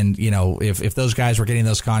whatnot, and you know if those guys were getting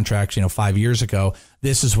those contracts 5 years ago,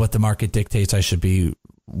 this is what the market dictates I should be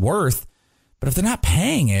worth. But if they're not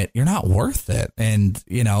paying it, you're not worth it. And,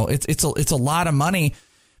 it's a lot of money.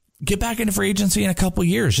 Get back into free agency in a couple of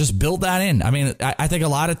years. Just build that in. I mean, I think a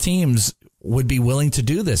lot of teams would be willing to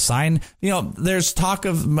do this. Sign, there's talk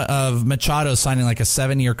of Machado signing like a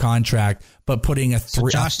 7-year contract, but putting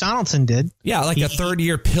Josh Donaldson did. Yeah, like a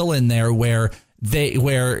 3rd-year pill in there where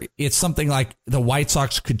it's something like the White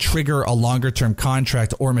Sox could trigger a longer-term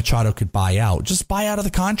contract or Machado could buy out. Just buy out of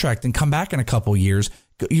the contract and come back in a couple of years.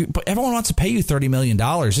 But everyone wants to pay you $30 million.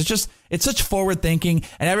 It's such forward thinking.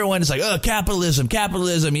 And everyone is like, oh, capitalism.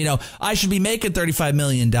 I should be making $35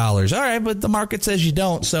 million. All right. But the market says you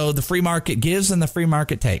don't. So the free market gives and the free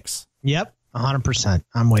market takes. Yep. 100%.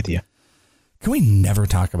 I'm with you. Can we never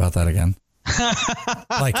talk about that again?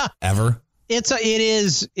 Like ever?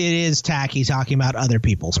 It is tacky talking about other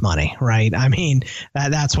people's money, right? I mean,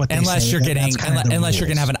 that's what they unless say. You're going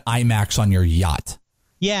to have an IMAX on your yacht.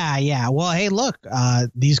 Yeah. Well, hey, look,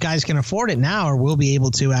 these guys can afford it now or will be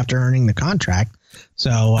able to after earning the contract.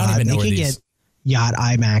 So they can get yacht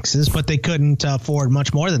IMAXs, but they couldn't afford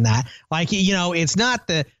much more than that. Like, it's not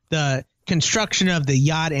the construction of the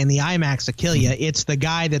yacht and the IMAX that kill you. It's the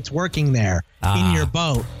guy that's working there in your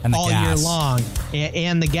boat all year long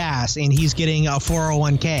and the gas, and he's getting a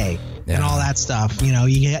 401k and all that stuff. You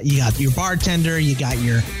got your bartender, you got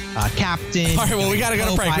your captain. All right, well, we got to go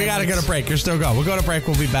to break. You're still going. We'll go to break.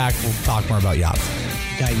 We'll be back. We'll talk more about yachts.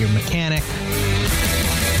 You got your mechanic.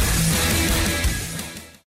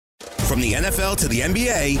 From the NFL to the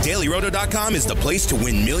NBA, DailyRoto.com is the place to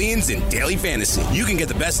win millions in daily fantasy. You can get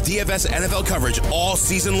the best DFS NFL coverage all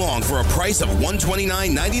season long for a price of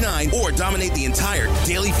 $129.99 or dominate the entire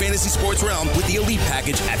daily fantasy sports realm with the Elite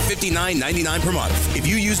Package at $59.99 per month. If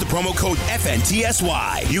you use the promo code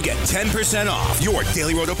FNTSY, you get 10% off your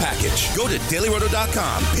Daily Roto package. Go to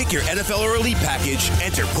DailyRoto.com, pick your NFL or Elite Package,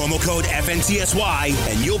 enter promo code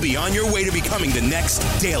FNTSY, and you'll be on your way to becoming the next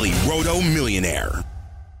Daily Roto millionaire.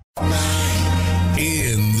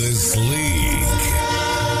 In this league.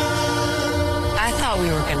 I thought we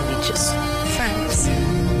were going to be just friends.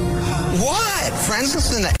 What? Friends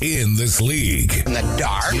in this league. In the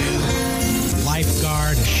dark?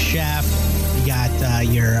 Lifeguard, a chef. You got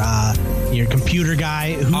your computer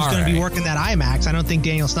guy who's going to be working that IMAX. I don't think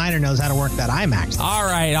Daniel Snyder knows how to work that IMAX. All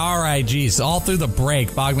right. Geez, all through the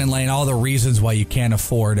break, Bogman laying all the reasons why you can't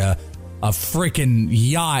afford a freaking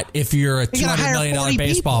yacht if you're a $200 million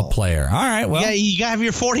baseball player. All right, well, yeah, you gotta have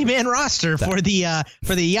your 40-man roster for the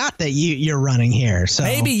yacht that you're running here. So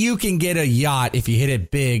maybe you can get a yacht if you hit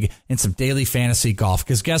it big in some daily fantasy golf.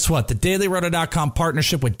 Because guess what? The DailyRoto.com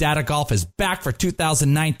partnership with Data Golf is back for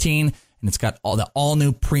 2019, and it's got all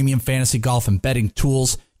new premium fantasy golf and betting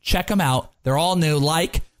tools. Check them out. They're all new,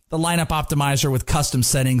 like the lineup optimizer with custom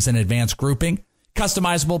settings and advanced grouping,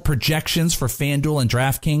 customizable projections for FanDuel and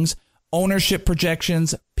DraftKings, ownership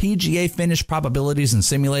projections, PGA finish probabilities and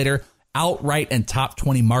simulator, outright and top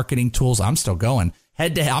 20 marketing tools. I'm still going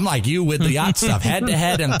head to head. I'm like you with the yacht stuff. Head to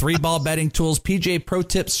head and 3-ball betting tools, PGA pro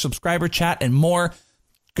tips, subscriber chat, and more.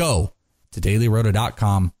 Go to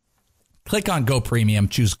dailyroto.com. Click on Go Premium,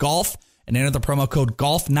 choose golf, and enter the promo code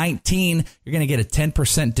GOLF19. You're going to get a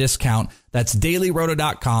 10% discount. That's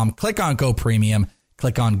dailyroto.com. Click on Go Premium.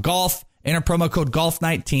 Click on golf. Enter promo code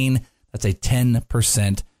GOLF19. That's a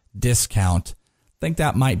 10% discount. I think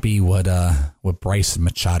that might be what Bryce and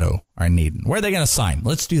Machado are needing. Where are they going to sign?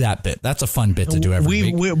 Let's do that bit. That's a fun bit to do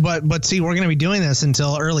every week. But see, we're going to be doing this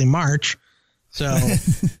until early March. So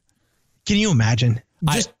can you imagine?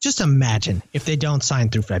 Just imagine if they don't sign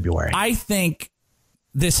through February. I think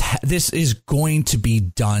this is going to be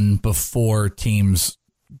done before teams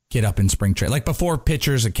get up in spring training, like before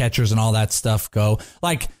pitchers and catchers and all that stuff go.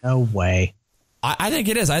 Like, no way. I think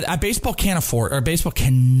it is. Baseball can't afford, or baseball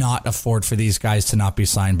cannot afford for these guys to not be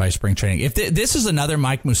signed by spring training. If this is another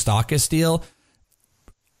Mike Moustakas deal,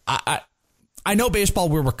 I know baseball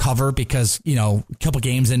will recover because, a couple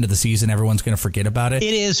games into the season, everyone's going to forget about it.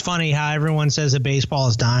 It is funny how everyone says that baseball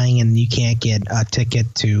is dying and you can't get a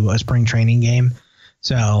ticket to a spring training game.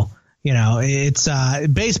 So, it's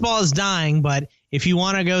baseball is dying, but if you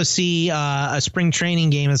want to go see a spring training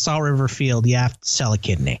game at Salt River Field, you have to sell a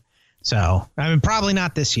kidney. So, I mean, probably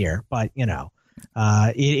not this year, but,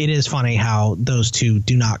 it is funny how those two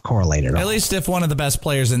do not correlate at all. At least if one of the best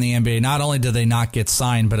players in the NBA, not only do they not get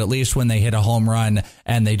signed, but at least when they hit a home run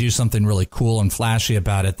and they do something really cool and flashy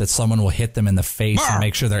about it, that someone will hit them in the face and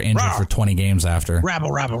make sure they're injured for 20 games after. Rabble.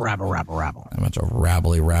 A bunch of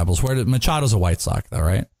rabbly rabbles. Machado's a White Sox, though,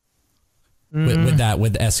 right?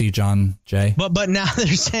 With S.E. John J. But now they're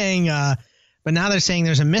saying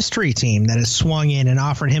there's a mystery team that has swung in and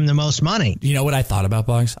offered him the most money. You know what I thought about,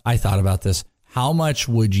 Bugs? I thought about this. How much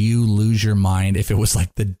would you lose your mind if it was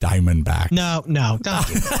like the Diamondbacks? No, don't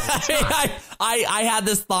do that. I had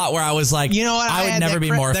this thought where I was like, you know what? I would never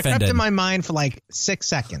be more offended. That crept in my mind for like 6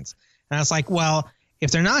 seconds. And I was like, well,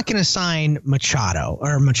 if they're not going to sign Machado,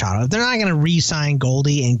 if they're not going to re-sign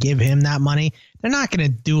Goldie and give him that money, they're not going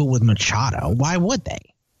to do it with Machado. Why would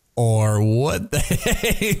they? Or would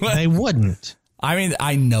they? They wouldn't. I mean,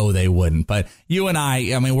 I know they wouldn't, but you and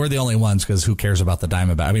I mean, we're the only ones because who cares about the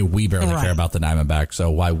Diamondback? I mean, we barely care about the Diamondback, so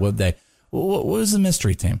why would they? What was the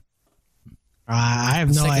mystery team? I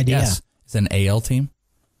have no idea. Guess. Is it an AL team?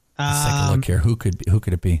 Let's take a look here. Who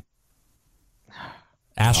could it be?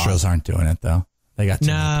 Astros aren't doing it, though. They got too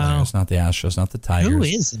many players. Not the Astros, not the Tigers. Who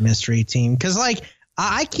is the mystery team? Because,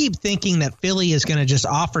 I keep thinking that Philly is going to just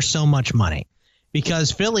offer so much money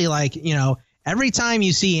because Philly, every time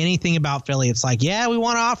you see anything about Philly, it's like, yeah, we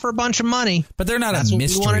want to offer a bunch of money. But they're not a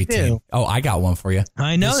mystery team. Oh, I got one for you.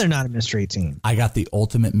 I know they're not a mystery team. I got the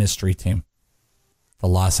ultimate mystery team. The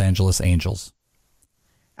Los Angeles Angels.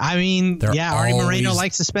 I mean, Artie Moreno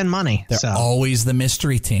likes to spend money. They're always the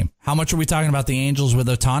mystery team. How much are we talking about the Angels with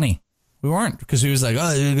Ohtani? We weren't, because he was like,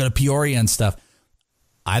 oh, they're going to Peoria and stuff.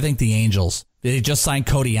 I think the Angels, they just signed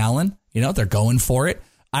Cody Allen. They're going for it.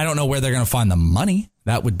 I don't know where they're going to find the money.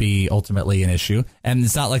 That would be ultimately an issue. And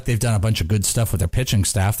it's not like they've done a bunch of good stuff with their pitching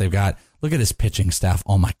staff. They've got, look at his pitching staff.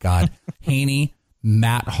 Oh, my God. Haney,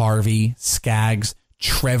 Matt Harvey, Skaggs,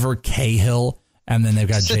 Trevor Cahill, and then they've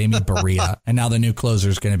got Jamie Barria. And now the new closer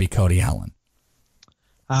is going to be Cody Allen.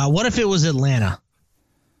 What if it was Atlanta?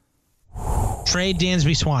 Trade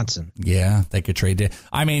Dansby Swanson. Yeah, they could trade.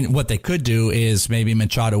 I mean, what they could do is maybe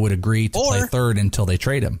Machado would agree to play third until they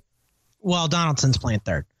trade him. Well, Donaldson's playing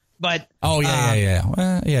third. But Well, yeah.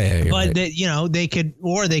 But right. they could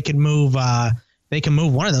move. They can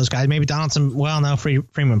move one of those guys. Maybe Donaldson. Well, no,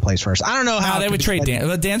 Freeman plays first. I don't know how they would trade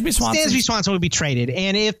Dansby Swanson. Dansby Swanson would be traded,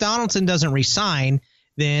 and if Donaldson doesn't resign,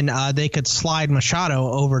 then they could slide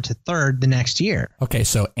Machado over to third the next year. Okay,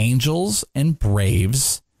 so Angels and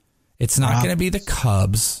Braves. It's not going to be the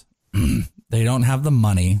Cubs. They don't have the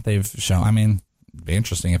money. They've shown. I mean, it'd be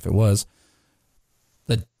interesting if it was.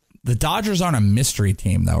 The Dodgers aren't a mystery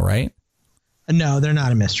team, though, right? No, they're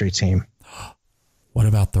not a mystery team. What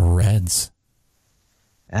about the Reds?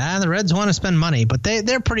 The Reds want to spend money, but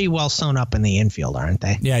they're pretty well sewn up in the infield, aren't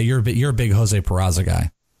they? Yeah, you're a big Jose Peraza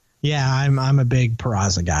guy. Yeah, I'm a big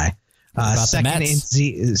Peraza guy.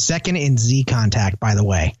 Second in Z contact, by the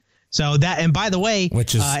way. So that, and by the way,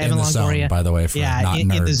 which is Evan in the Longoria, zone, by the way, for not nerds. In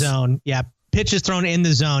the zone. Yeah, pitch is thrown in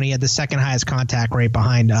the zone. He had the second highest contact rate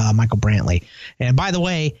behind Michael Brantley. And by the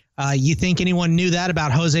way, you think anyone knew that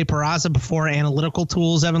about Jose Peraza before analytical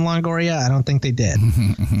tools, Evan Longoria? I don't think they did.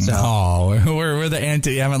 So, we're the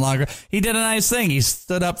anti Evan Longoria. He did a nice thing. He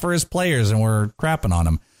stood up for his players, and we're crapping on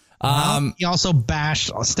him. He also bashed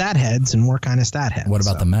stat heads, and we're kind of stat heads. What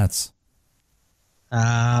about the Mets?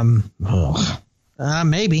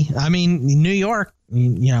 Maybe. I mean, New York,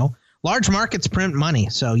 large markets print money.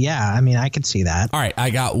 So, yeah, I mean, I could see that. All right.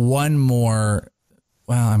 I got one more.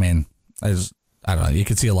 Well, I mean, I don't know. You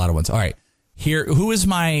could see a lot of ones. All right. Here, who is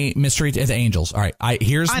my mystery? The Angels. All right.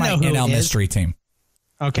 Here's my NL mystery team.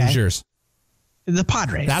 Okay. Who's yours? The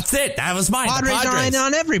Padres. That's it. That was mine. Padres are in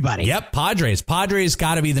on everybody. Yep. Padres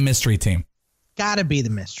got to be the mystery team. Got to be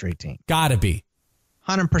the mystery team. Got to be.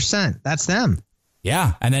 100%. That's them.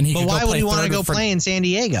 Yeah, and then he could go play third. But why would he want to go play in San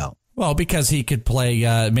Diego? Well, because he could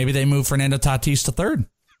play, maybe they move Fernando Tatis to third.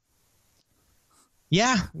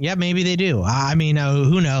 Yeah, maybe they do. I mean,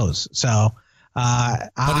 who knows? So,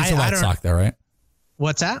 but he's a White Sox, though, right?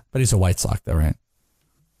 What's that? But he's a White Sox, though, right?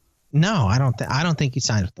 No, I don't think he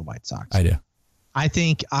signed with the White Sox. I do. I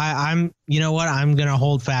think I'm. You know what? I'm going to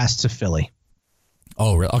hold fast to Philly.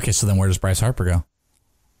 Oh, really? Okay. So then, where does Bryce Harper go?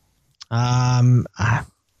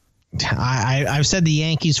 I've said the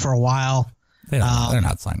Yankees for a while. They're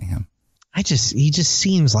not signing him. He just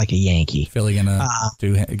seems like a Yankee. Philly gonna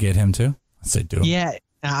get him too? Let's say do him. Yeah,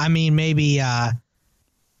 I mean maybe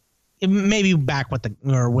maybe back with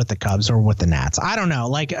the Cubs or with the Nats. I don't know.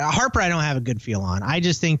 Like Harper, I don't have a good feel on. I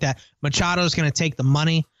just think that Machado is going to take the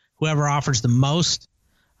money, whoever offers the most.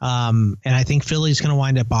 And I think Philly's going to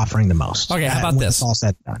wind up offering the most. Okay, how about this? It's all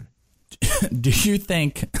said and done. Do you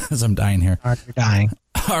think, as I'm dying here, you're dying,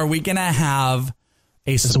 are we going to have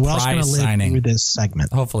a Is Welsh gonna surprise live signing? through this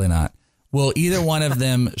segment? Hopefully not. Will either one of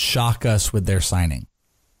them shock us with their signing?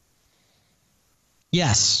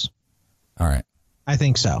 Yes. All right. I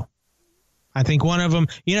think so. I think one of them,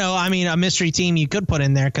 a mystery team you could put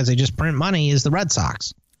in there because they just print money is the Red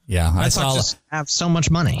Sox. Yeah, Red Sox just have so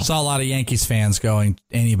much money. Saw a lot of Yankees fans going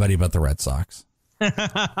anybody but the Red Sox. Well,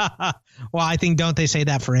 I think don't they say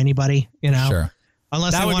that for anybody? Sure.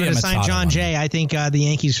 Unless they wanted to sign John Jay, I think the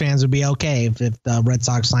Yankees fans would be okay if the Red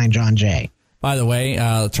Sox signed John Jay. By the way,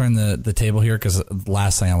 turn the table here because the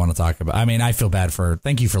last thing I want to talk about. I mean, I feel bad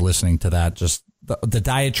thank you for listening to that. Just the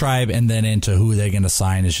diatribe and then into who they're going to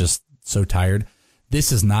sign is just so tired.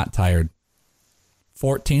 This is not tired.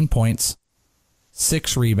 14 points,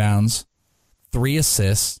 6 rebounds, 3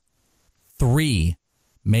 assists, 3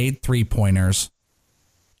 made 3-pointers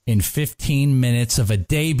in 15 minutes of a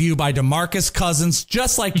debut by DeMarcus Cousins,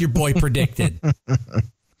 just like your boy predicted.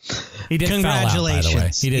 He did Congratulations. foul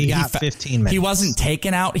out, by the way. He got 15 minutes. He wasn't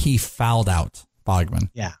taken out. He fouled out, Bogman.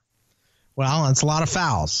 Yeah. Well, it's a lot of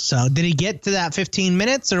fouls. So did he get to that 15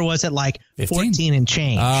 minutes or was it like 14 and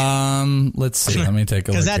change? Let's see. Let me take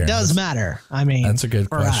a look. Because that does matter. I mean, that's a good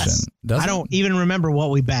question. I don't even remember what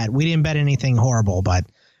we bet. We didn't bet anything horrible, but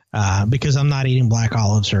because I'm not eating black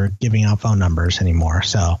olives or giving out phone numbers anymore.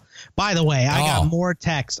 So, by the way, I got more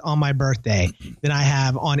text on my birthday than I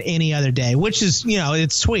have on any other day, which is,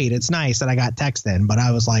 it's sweet. It's nice that I got text in, but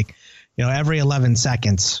I was like, every 11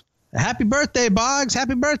 seconds, happy birthday, Boggs.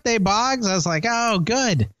 Happy birthday, Boggs. I was like, oh,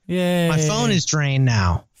 good. Yay. My phone is drained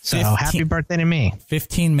now. So happy birthday to me.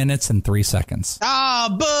 15 minutes and 3 seconds. Oh,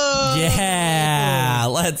 boo. Yeah,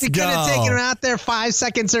 let's go. You could have taken him out there 5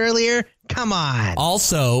 seconds earlier. Come on.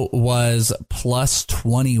 Also was plus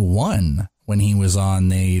 21 when he was on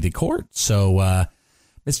the court. So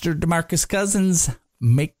Mr. DeMarcus Cousins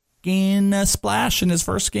making a splash in his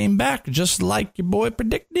first game back, just like your boy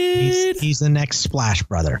predicted. He's the next Splash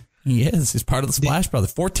Brother. He is. He's part of the Splash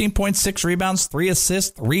Brothers. 14.6 rebounds, 3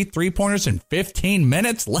 assists, 3 3-pointers in 15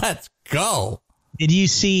 minutes. Let's go. Did you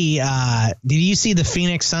see the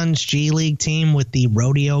Phoenix Suns G League team with the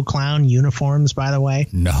rodeo clown uniforms, by the way?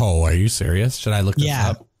 No, are you serious? Should I look this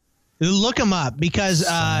up? Look them up because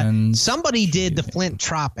somebody did the Flint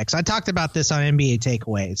Tropics. I talked about this on NBA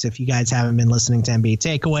Takeaways. If you guys haven't been listening to NBA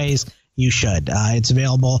Takeaways, you should. It's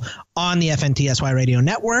available on the FNTSY Radio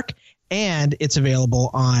Network. And it's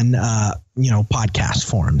available on, podcast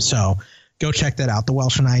form. So go check that out. The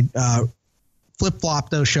Welsh and I flip-flop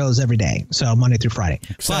those shows every day. So Monday through Friday.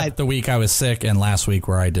 Except the week I was sick and last week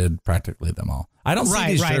where I did practically them all. I don't see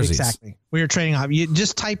these jerseys. Exactly. We were trading off. You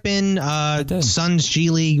just type in Suns G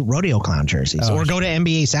League Rodeo Clown jerseys or go to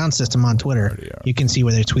NBA Sound System on Twitter. Rodeo. You can see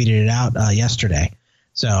where they tweeted it out yesterday.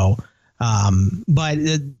 So, but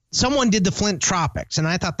someone did the Flint Tropics, and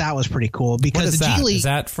I thought that was pretty cool because the G League. Is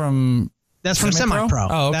that from? That's from Semi-Pro.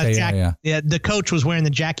 Oh, okay. Yeah, the coach was wearing the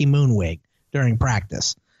Jackie Moon wig during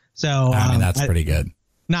practice. So I mean, that's pretty good.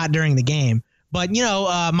 Not during the game, but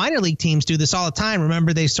minor league teams do this all the time.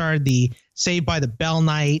 Remember, they started the Saved by the Bell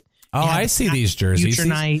night. Oh, I see these jerseys. Future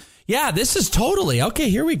night. Yeah, this is totally okay.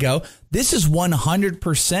 Here we go. This is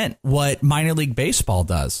 100% what minor league baseball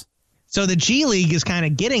does. So the G League is kind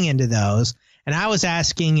of getting into those. And I was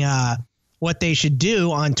asking what they should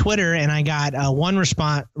do on Twitter, and I got one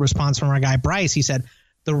response from our guy, Bryce. He said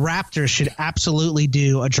the Raptors should absolutely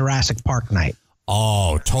do a Jurassic Park night.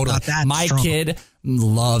 Oh, totally. My kid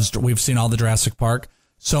loves, we've seen all the Jurassic Park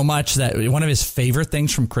so much that one of his favorite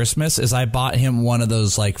things from Christmas is I bought him one of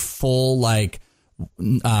those like full like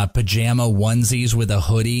pajama onesies with a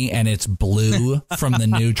hoodie, and it's blue from the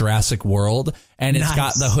new Jurassic World, and it's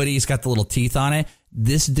got the hoodie's got the little teeth on it.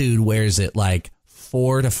 This dude wears it like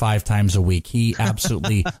 4 to 5 times a week. He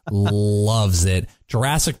absolutely loves it.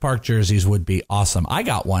 Jurassic Park jerseys would be awesome. I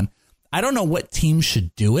got one. I don't know what team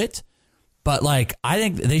should do it, but like I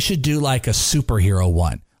think they should do like a superhero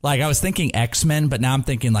one. Like I was thinking X-Men, but now I'm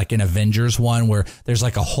thinking like an Avengers one where there's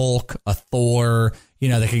like a Hulk, a Thor,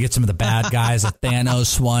 they could get some of the bad guys, a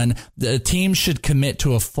Thanos one. The team should commit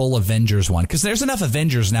to a full Avengers one because there's enough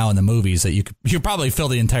Avengers now in the movies that you probably fill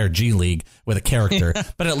the entire G League with a character,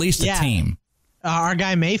 but at least a team. Our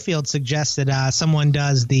guy Mayfield suggested someone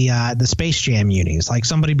does the Space Jam unis, like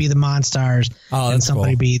somebody be the Monstars and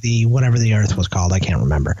somebody be the whatever the Earth was called. I can't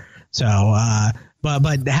remember. So,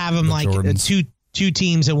 but have them like two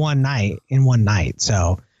teams in one night.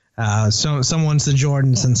 So Someone's the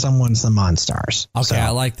Jordans and someone's the Monstars. Okay, So, I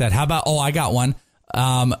like that. How about, I got one.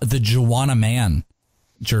 The Joanna Man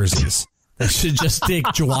jerseys. They should just take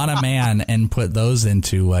Joanna Man and put those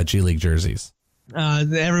into G League jerseys.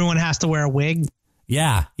 everyone has to wear a wig.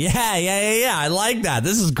 Yeah. I like that.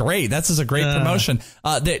 This is great. This is a great promotion.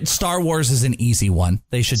 Star Wars is an easy one.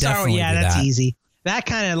 They should definitely do that. Yeah, that's easy. That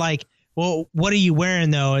kind of like, well, what are you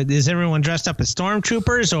wearing though? Is everyone dressed up as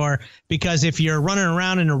stormtroopers, or because if you're running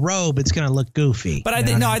around in a robe, it's going to look goofy? But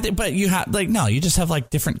but you have you just have like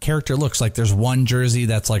different character looks. Like there's one jersey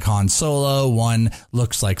that's like Han Solo, one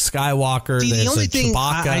looks like Skywalker. See, there's like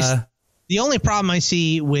Chewbacca. The only problem I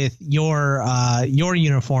see with your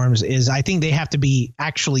uniforms is I think they have to be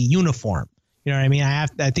actually uniform. You know what I mean? I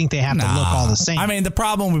think they have to look all the same. I mean, the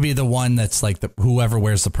problem would be the one that's like whoever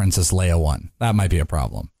wears the Princess Leia one. That might be a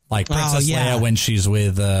problem. Like Princess Leia when she's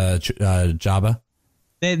with Jabba.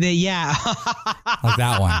 Yeah. Like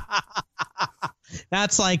that one.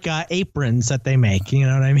 That's like aprons that they make. You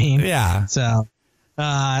know what I mean? Yeah. So,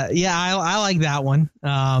 I like that one.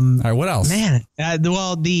 All right, what else? Man,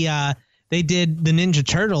 they did the Ninja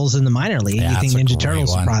Turtles in the minor league. Yeah, you think Ninja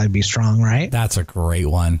Turtles would probably be strong, right? That's a great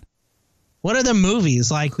one. What are the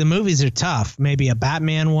movies? Like the movies are tough. Maybe a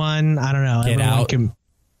Batman one. I don't know. Get Out.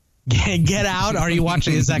 Get Out. Are you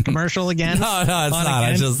watching? Is that commercial again? No, it's not.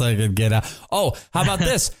 I just like Get Out. Oh, how about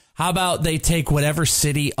this? How about they take whatever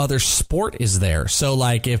city other sport is there? So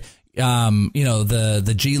like if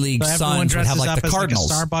the G League Suns would have like the Cardinals,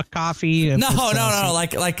 like a Starbucks coffee. No,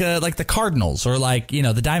 like the Cardinals or like the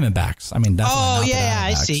Diamondbacks. I mean,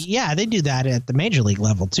 I see. Yeah, they do that at the major league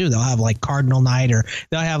level too. They'll have like Cardinal night, or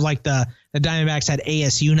they'll have like the Diamondbacks had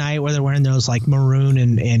ASU night where they're wearing those like maroon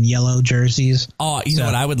and yellow jerseys. Oh, you know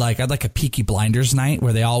what I would like? I'd like a Peaky Blinders night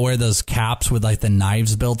where they all wear those caps with like the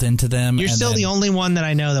knives built into them. You're still the only one that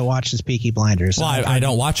I know that watches Peaky Blinders. Well, I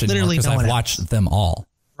don't watch it literally because I've watched them all.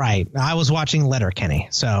 Right. I was watching Letterkenny,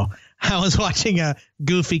 so I was watching a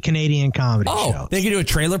goofy Canadian comedy show. Oh, they could do a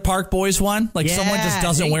Trailer Park Boys one? Like someone just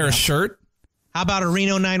doesn't wear a shirt? How about a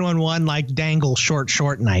Reno 911 like dangle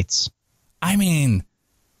short nights? I mean,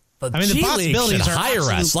 the possibilities should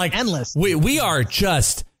hire us. Like endless. We are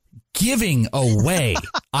just giving away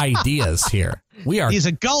ideas here. He's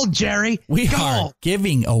a gold, Jerry. We are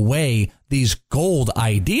giving away these gold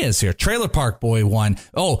ideas here. Trailer Park Boy one.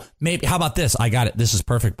 Oh, maybe. How about this? I got it. This is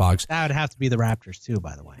perfect, Boggs. That would have to be the Raptors too,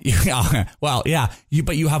 by the way. Well, yeah.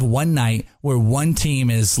 But you have one night where one team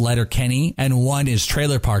is Letterkenny and one is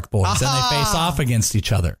Trailer Park Boys, and they face off against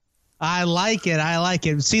each other. I like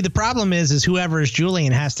it. See, the problem is whoever is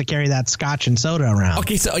Julian has to carry that scotch and soda around.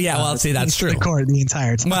 Okay, so that's true. The court the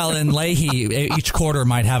entire time. Well, and Leahy, each quarter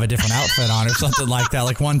might have a different outfit on or something like that.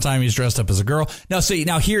 Like one time he's dressed up as a girl. Now, see,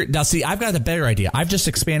 I've got a better idea. I've just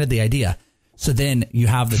expanded the idea. So then you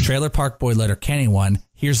have the Trailer Park Boy Letterkenny one.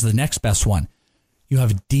 Here's the next best one. You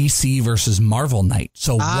have DC versus Marvel night.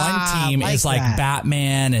 So one team is like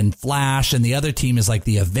Batman and Flash, and the other team is like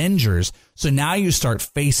the Avengers. So now you start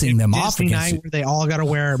facing them off against night where they all got to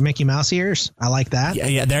wear Mickey Mouse ears. I like that.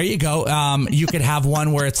 Yeah, there you go. You could have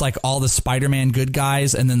one where it's like all the Spider-Man good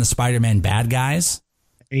guys and then the Spider-Man bad guys.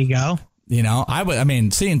 There you go. You know,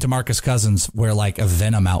 seeing DeMarcus Cousins wear like a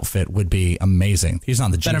Venom outfit would be amazing. He's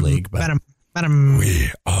on the G League, but Venom.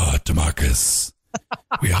 We are DeMarcus.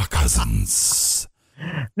 We are cousins.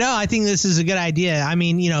 No, I think this is a good idea. I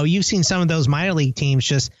mean, you've seen some of those minor league teams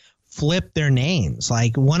just flip their names.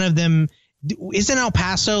 Like one of them isn't El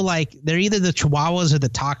Paso. Like they're either the Chihuahuas or the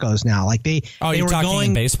Tacos now. Like they were talking going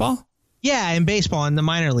in baseball. Yeah, in baseball in the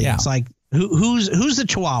minor leagues. Yeah. Like who's the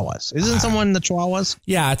Chihuahuas? Isn't someone the Chihuahuas?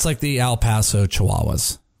 Yeah, it's like the El Paso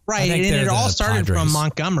Chihuahuas. Right, and it all started from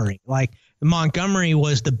Montgomery. Like Montgomery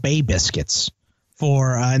was the Bay Biscuits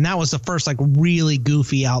and that was the first like really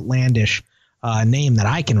goofy, outlandish name that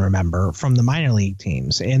I can remember from the minor league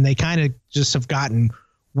teams, and they kind of just have gotten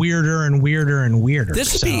weirder and weirder and weirder.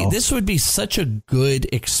 This would be such a good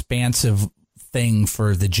expansive thing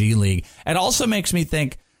for the G League. It also makes me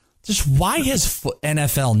think, just why has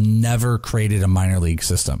NFL never created a minor league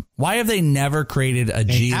system? Why have they never created a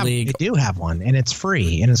G League? They do have one, and it's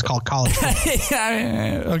free, and it's called college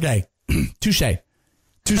football. Okay, touche.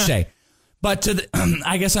 But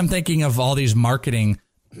I guess I'm thinking of all these marketing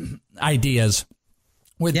ideas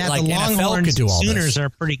with like the NFL could do all Sooners this. Are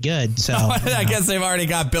pretty good. So I guess they've already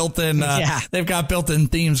got built-in. They've got built-in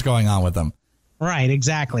themes going on with them. Right,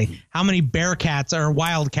 exactly. How many Bearcats or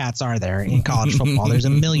Wildcats are there in college football? There's a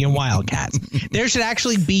million Wildcats. There should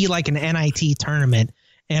actually be like an NIT tournament,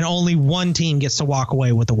 and only one team gets to walk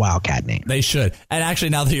away with the Wildcat name. They should. And actually,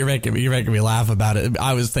 now that you're making me laugh about it,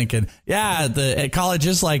 I was thinking, the college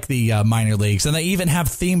is like the minor leagues, and they even have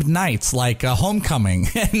themed nights like homecoming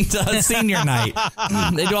and senior night.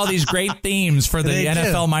 They do all these great themes for the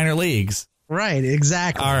NFL minor leagues. Right,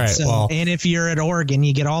 exactly. All right. And if you're at Oregon,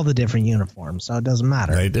 you get all the different uniforms, so it doesn't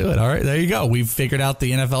matter. They do it. All right, there you go. We've figured out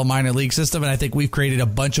the NFL minor league system, and I think we've created a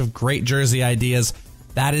bunch of great jersey ideas.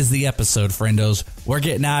 That is the episode, friendos. We're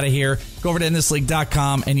getting out of here. Go over to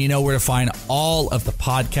endthisleague.com, and you know where to find all of the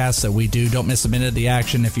podcasts that we do. Don't miss a minute of the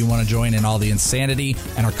action. If you want to join in all the insanity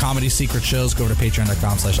and our comedy secret shows, go over to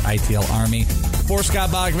patreon.com/ITL Army. For Scott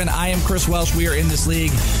Bogman, I am Chris Welsh. We are In This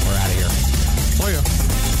League. We're out of here. Oh, yeah.